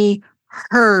actually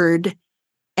heard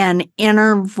an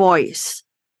inner voice.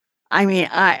 I mean,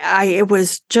 it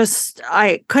was just,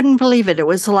 I couldn't believe it. It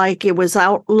was like it was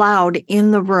out loud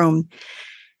in the room.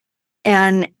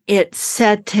 And it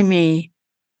said to me,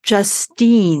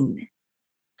 Justine,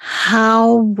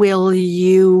 how will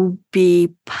you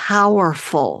be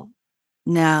powerful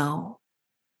now?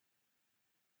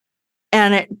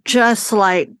 And it just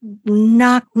like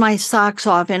knocked my socks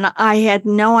off. And I had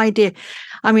no idea.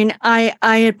 I mean, I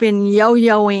had been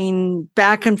yo-yoing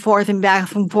back and forth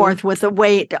with the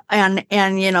weight and,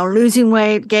 losing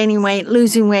weight, gaining weight,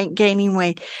 losing weight, gaining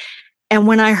weight. And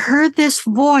when I heard this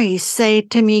voice say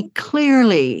to me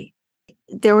clearly,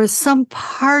 there was some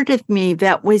part of me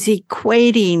that was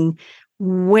equating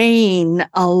weighing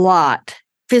a lot,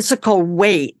 physical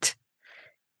weight,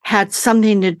 had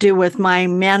something to do with my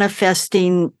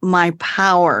manifesting my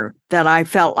power that I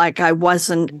felt like I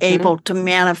wasn't able to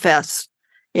manifest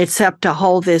except to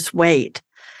hold this weight.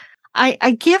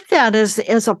 I give that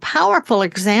as a powerful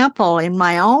example in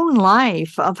my own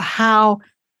life of how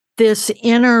this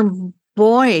inner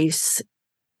voice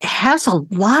has a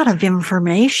lot of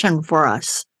information for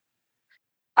us.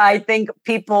 I think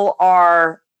people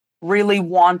are really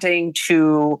wanting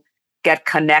to get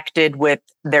connected with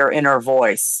their inner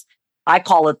voice. I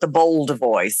call it the bold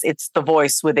voice. It's the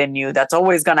voice within you that's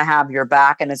always going to have your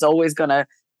back and is always going to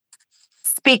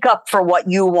speak up for what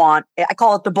you want. I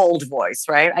call it the bold voice,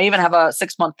 right? I even have a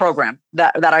 6-month program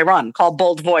that I run called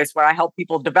Bold Voice, where I help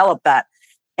people develop that.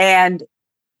 And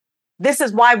this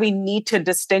is why we need to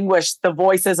distinguish the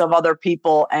voices of other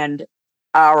people and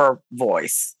our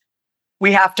voice.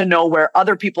 We have to know where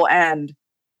other people end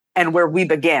and where we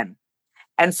begin.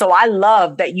 And so I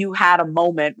love that you had a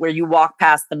moment where you walked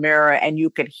past the mirror and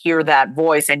you could hear that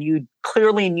voice and you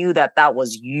clearly knew that that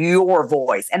was your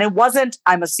voice. And it wasn't,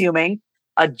 I'm assuming,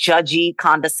 a judgy,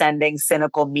 condescending,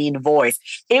 cynical, mean voice.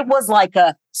 It was like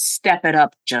a step it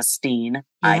up, Justine. Yeah.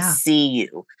 I see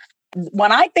you.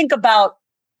 When I think about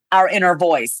our inner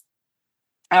voice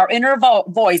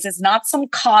is not some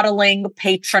coddling,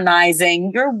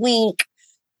 patronizing, you're weak.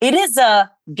 It is a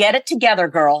get it together,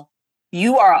 girl.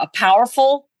 You are a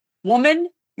powerful woman.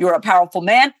 You're a powerful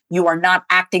man. You are not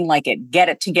acting like it. Get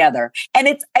it together.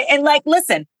 And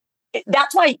listen,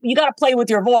 that's why you got to play with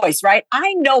your voice, right?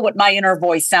 I know what my inner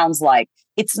voice sounds like.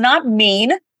 It's not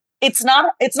mean. It's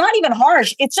not even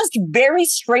harsh. It's just very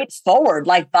straightforward.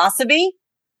 Like, Vasavi,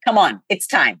 come on, it's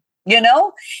time.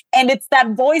 And it's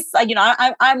that voice,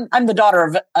 I'm the daughter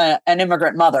of an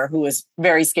immigrant mother who is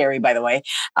very scary, by the way.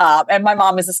 And my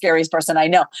mom is the scariest person I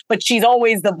know, but she's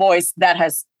always the voice that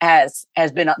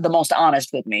has been the most honest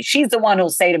with me. She's the one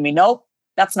who'll say to me, nope,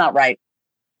 that's not right.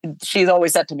 She's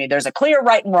always said to me, there's a clear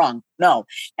right and wrong. No.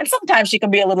 And sometimes she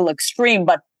can be a little extreme,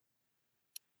 but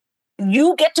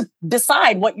you get to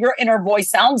decide what your inner voice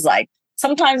sounds like.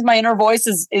 Sometimes my inner voice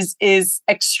is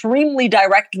extremely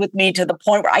direct with me to the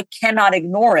point where I cannot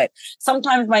ignore it.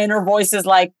 Sometimes my inner voice is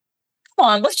like, come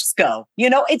on, let's just go.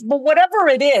 But whatever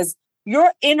it is,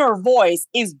 your inner voice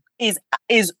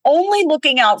is only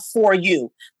looking out for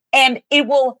you. And it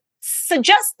will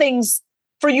suggest things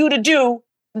for you to do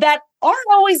that aren't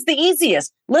always the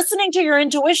easiest. Listening to your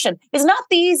intuition is not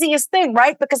the easiest thing,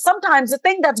 right? Because sometimes the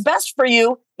thing that's best for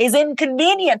you is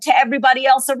inconvenient to everybody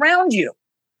else around you.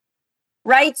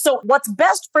 Right? So what's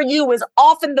best for you is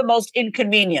often the most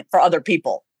inconvenient for other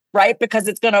people, right? Because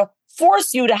it's going to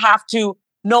force you to have to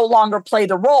no longer play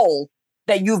the role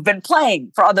that you've been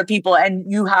playing for other people and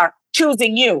you are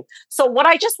choosing you. So what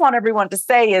I just want everyone to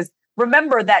say is,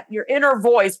 remember that your inner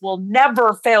voice will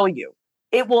never fail you.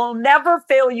 It will never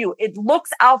fail you. It looks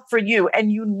out for you,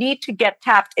 and you need to get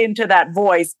tapped into that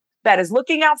voice that is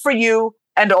looking out for you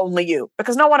and only you,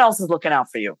 because no one else is looking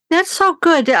out for you. That's so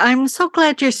good. I'm so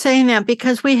glad you're saying that,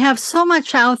 because we have so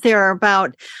much out there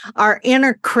about our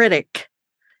inner critic,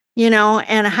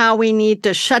 and how we need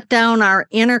to shut down our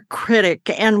inner critic.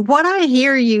 And what I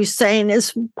hear you saying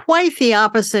is quite the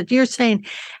opposite. You're saying,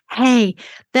 hey,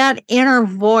 that inner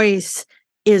voice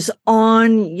is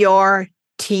on your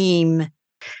team.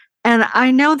 And I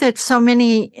know that so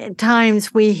many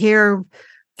times we hear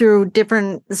through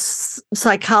different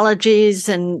psychologies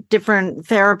and different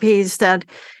therapies that,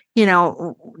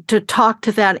 to talk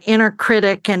to that inner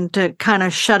critic and to kind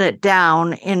of shut it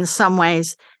down in some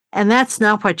ways. And that's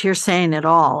not what you're saying at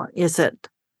all, is it?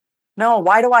 No,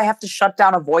 why do I have to shut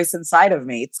down a voice inside of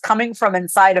me? It's coming from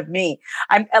inside of me.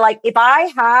 I'm like,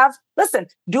 listen,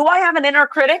 do I have an inner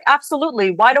critic?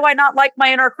 Absolutely. Why do I not like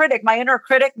my inner critic? My inner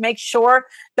critic makes sure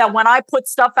that when I put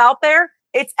stuff out there,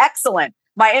 it's excellent.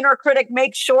 My inner critic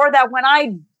makes sure that when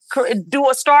I do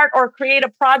a start or create a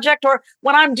project, or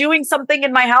when I'm doing something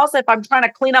in my house, if I'm trying to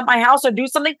clean up my house or do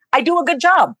something, I do a good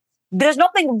job. There's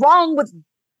nothing wrong with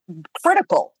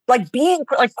critical, like being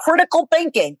like critical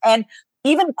thinking and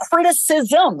even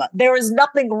criticism. There is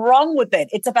nothing wrong with it.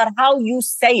 It's about how you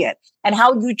say it and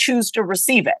how you choose to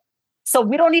receive it. So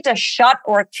we don't need to shut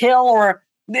or kill or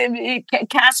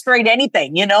castrate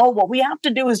anything. What we have to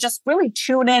do is just really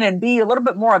tune in and be a little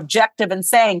bit more objective and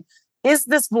saying, is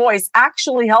this voice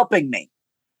actually helping me?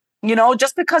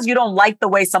 Just because you don't like the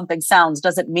way something sounds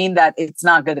doesn't mean that it's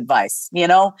not good advice.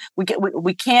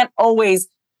 We can't always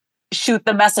shoot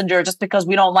the messenger just because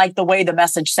we don't like the way the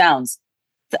message sounds.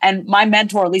 And my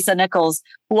mentor, Lisa Nichols,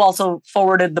 who also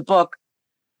forwarded the book,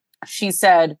 she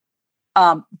said,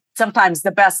 sometimes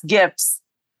the best gifts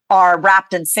are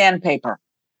wrapped in sandpaper,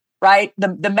 right?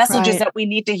 The messages that we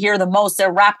need to hear the most,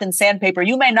 they're wrapped in sandpaper.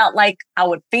 You may not like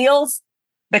how it feels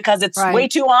because it's way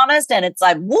too honest and it's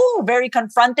like, woo, very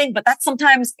confronting, but that's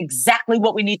sometimes exactly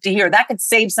what we need to hear. That could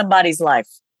save somebody's life.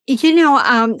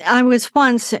 I was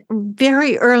once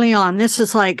very early on, this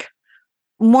is like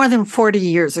more than 40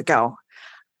 years ago.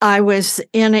 I was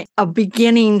in a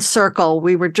beginning circle.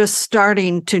 We were just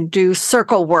starting to do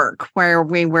circle work where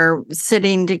we were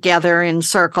sitting together in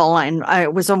circle, and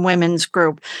it was a women's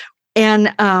group.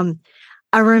 And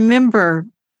I remember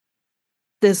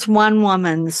this one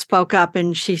woman spoke up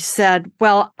and she said,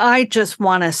 well, I just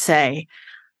want to say,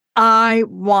 I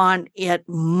want it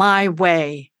my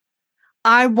way.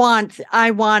 I want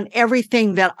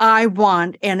everything that I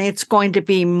want, and it's going to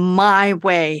be my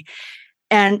way.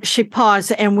 And she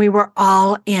paused, and we were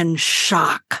all in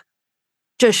shock,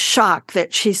 just shocked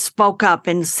that she spoke up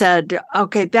and said,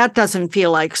 okay, that doesn't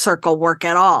feel like circle work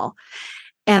at all.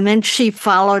 And then she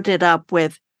followed it up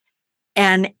with,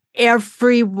 and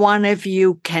every one of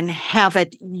you can have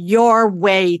it your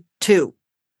way too.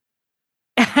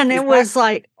 And it was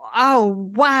like, oh,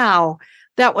 wow,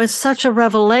 that was such a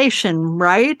revelation,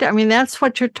 right? I mean, that's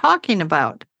what you're talking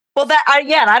about. Well,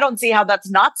 I don't see how that's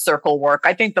not circle work.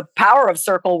 I think the power of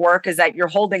circle work is that you're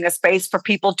holding a space for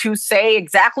people to say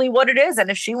exactly what it is.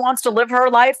 And if she wants to live her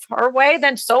life her way,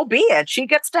 then so be it. She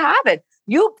gets to have it.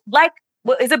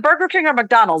 Is it Burger King or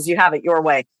McDonald's? You have it your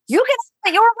way. You can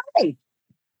have it your way.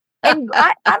 And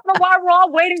I don't know why we're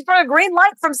all waiting for a green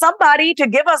light from somebody to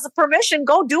give us permission.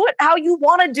 Go do it how you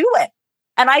want to do it.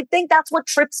 And I think that's what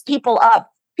trips people up.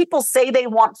 People say they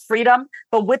want freedom,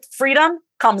 but with freedom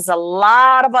comes a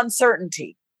lot of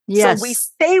uncertainty. Yes. So we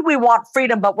say we want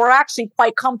freedom, but we're actually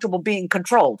quite comfortable being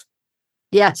controlled.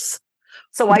 Yes.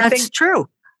 So I think that's true.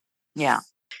 Yeah.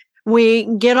 We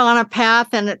get on a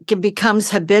path and it becomes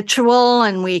habitual,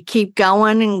 and we keep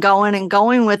going and going and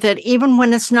going with it, even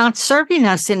when it's not serving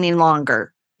us any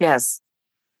longer. Yes.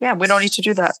 Yeah, we don't need to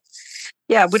do that.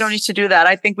 Yeah, we don't need to do that.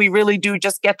 I think we really do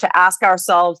just get to ask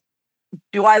ourselves,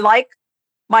 do I like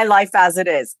my life as it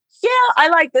is? Yeah, I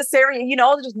like this area.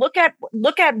 Just look at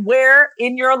where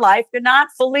in your life you're not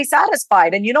fully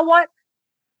satisfied. And you know what?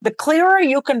 The clearer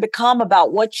you can become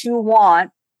about what you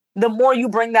want, the more you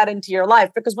bring that into your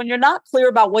life. Because when you're not clear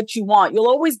about what you want, you'll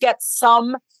always get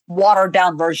some watered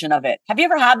down version of it. Have you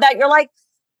ever had that? You're like,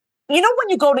 when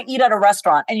you go to eat at a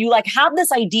restaurant and you have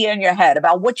this idea in your head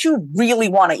about what you really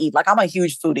want to eat. Like, I'm a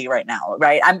huge foodie right now,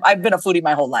 right? I've been a foodie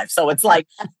my whole life. So it's like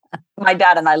my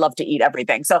dad and I love to eat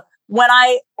everything. So when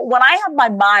I have my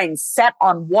mind set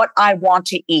on what I want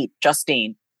to eat,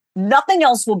 Justine, nothing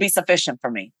else will be sufficient for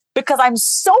me because I'm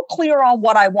so clear on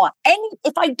what I want. And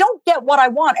if I don't get what I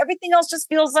want, everything else just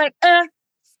feels like, I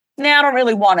don't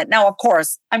really want it. Now, of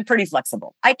course, I'm pretty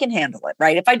flexible. I can handle it,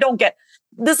 right? If I don't get,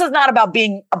 this is not about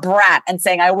being a brat and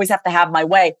saying I always have to have my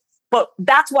way. But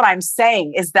that's what I'm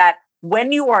saying is that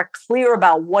when you are clear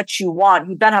about what you want,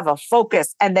 you then have a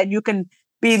focus, and then you can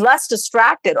be less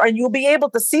distracted, or you'll be able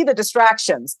to see the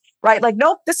distractions, right? Like,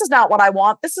 nope, this is not what I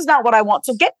want. This is not what I want.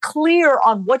 So get clear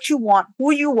on what you want,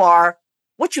 who you are,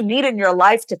 what you need in your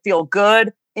life to feel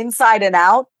good inside and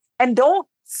out. And don't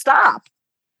stop.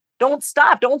 Don't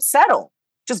stop. Don't settle.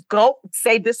 Just go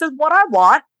say, this is what I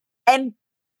want. And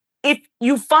if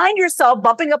you find yourself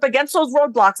bumping up against those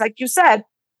roadblocks, like you said,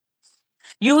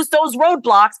 use those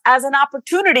roadblocks as an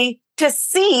opportunity to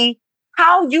see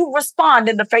how you respond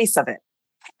in the face of it.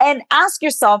 And ask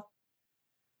yourself,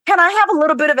 can I have a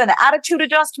little bit of an attitude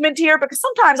adjustment here? Because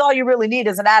sometimes all you really need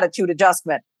is an attitude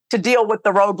adjustment. to deal with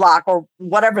the roadblock or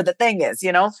whatever the thing is,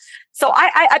 So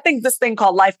I think this thing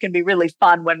called life can be really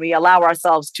fun when we allow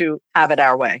ourselves to have it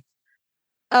our way.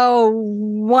 Oh,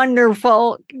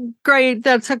 wonderful. Great.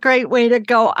 That's a great way to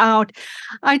go out.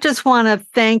 I just want to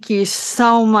thank you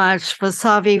so much,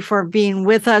 Vasavi, for being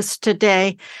with us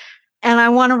today. And I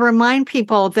want to remind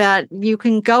people that you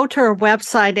can go to her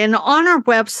website, and on her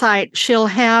website, she'll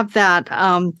have that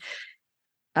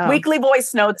Weekly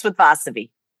Voice Notes with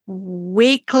Vasavi.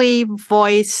 Weekly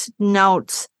Voice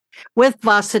Notes with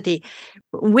Vasavi.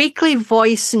 Weekly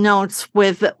Voice Notes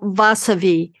with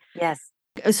Vasavi. Yes.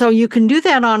 So you can do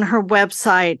that on her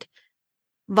website,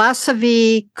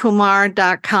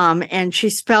 vasavikumar.com, and she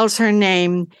spells her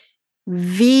name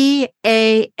Vasavi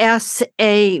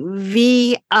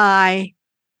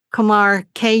Kumar,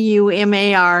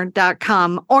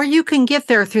 KUMAR.com, or you can get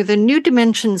there through the New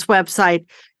Dimensions website,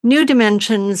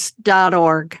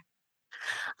 newdimensions.org.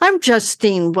 I'm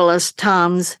Justine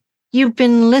Willis-Toms. You've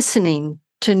been listening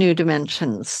to New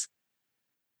Dimensions.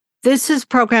 This is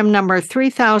program number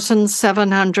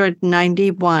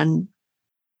 3791.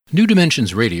 New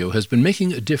Dimensions Radio has been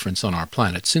making a difference on our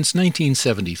planet since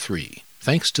 1973,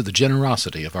 thanks to the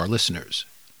generosity of our listeners.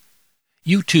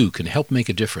 You too can help make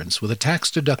a difference with a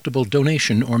tax-deductible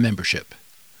donation or membership.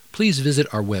 Please visit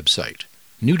our website,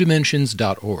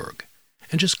 newdimensions.org,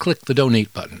 and just click the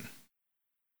donate button.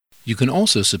 You can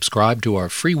also subscribe to our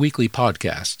free weekly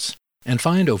podcasts and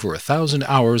find over 1,000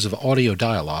 hours of audio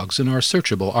dialogues in our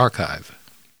searchable archive.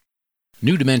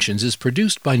 New Dimensions is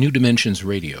produced by New Dimensions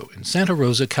Radio in Santa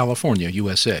Rosa, California,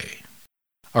 USA.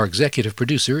 Our executive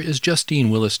producer is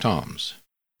Justine Willis-Toms.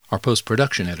 Our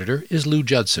post-production editor is Lou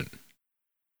Judson.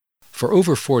 For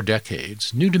over 4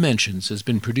 decades, New Dimensions has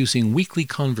been producing weekly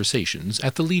conversations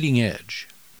at the leading edge.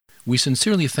 We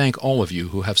sincerely thank all of you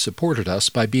who have supported us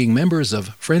by being members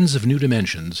of Friends of New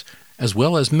Dimensions, as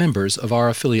well as members of our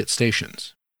affiliate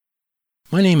stations.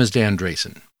 My name is Dan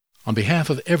Drayson. On behalf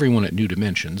of everyone at New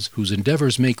Dimensions whose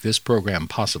endeavors make this program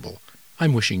possible,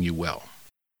 I'm wishing you well.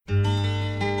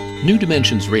 New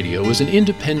Dimensions Radio is an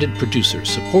independent producer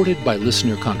supported by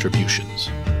listener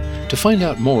contributions. To find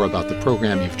out more about the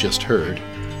program you've just heard,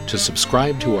 to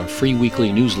subscribe to our free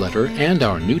weekly newsletter and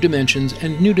our New Dimensions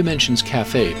and New Dimensions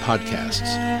Cafe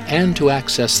podcasts, and to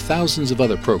access thousands of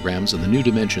other programs in the New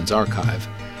Dimensions archive,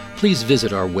 please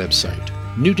visit our website,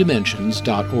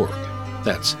 newdimensions.org.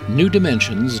 That's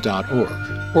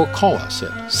newdimensions.org. Or call us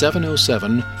at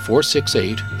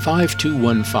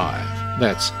 707-468-5215.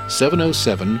 That's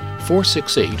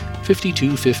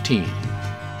 707-468-5215.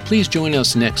 Please join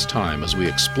us next time as we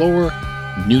explore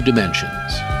New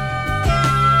Dimensions.